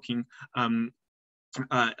obviously talking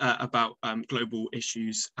about global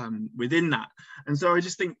issues within that. And so I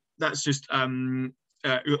just think that's just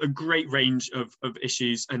a great range of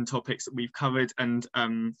issues and topics that we've covered, and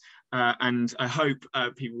I hope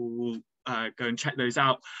people will go and check those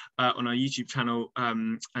out on our YouTube channel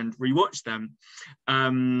and rewatch them.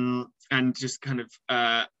 And just kind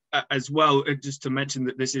of as well, just to mention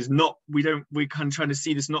that this is not, we're kind of trying to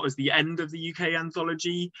see this not as the end of the UK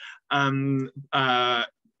Anthology, although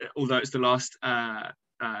it's the last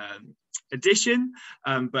edition,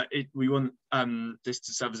 but we want this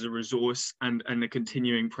to serve as a resource and a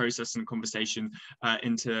continuing process and conversation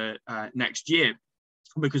into next year,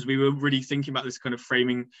 because we were really thinking about this kind of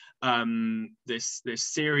framing this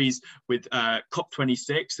series with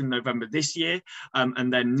COP26 in November this year,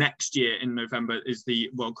 and then next year in November is the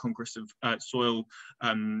World Congress of Soil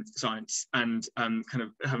Science, and kind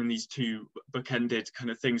of having these two bookended kind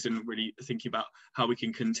of things and really thinking about how we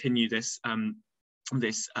can continue this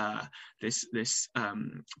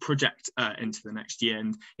project into the next year.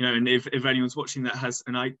 And, you know, and if anyone's watching that has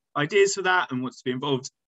ideas for that and wants to be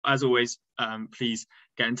involved, as always, please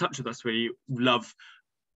get in touch with us. We love,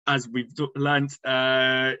 as we've learned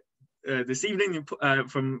this evening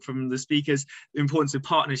from the speakers, the importance of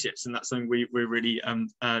partnerships, and that's something we're really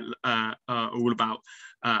all about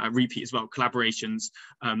at RE-PEAT as well, collaborations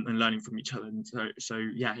and learning from each other. And so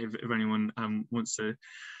yeah, if anyone wants to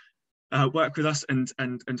work with us and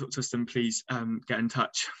talk to us, then please get in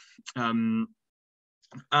touch.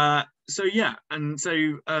 So yeah, and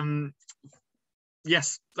so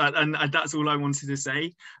yes, and that's all I wanted to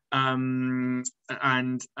say. I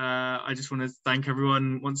just want to thank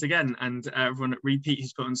everyone once again, and everyone at RE-PEAT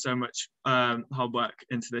who's put on so much hard work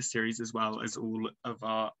into this series, as well as all of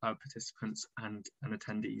our participants and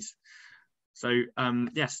attendees. So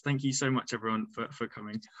yes, thank you so much everyone for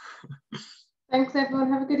coming. Thanks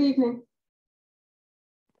everyone, have a good evening.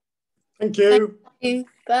 Thank you. Thank you.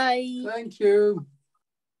 Bye. Thank you.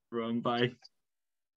 Everyone, bye.